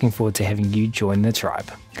we're looking forward to having you join the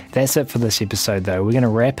tribe. That's it for this episode, though. We're going to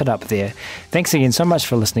wrap it up there. Thanks again so much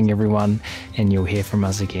for listening, everyone, and you'll hear from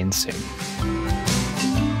us again soon.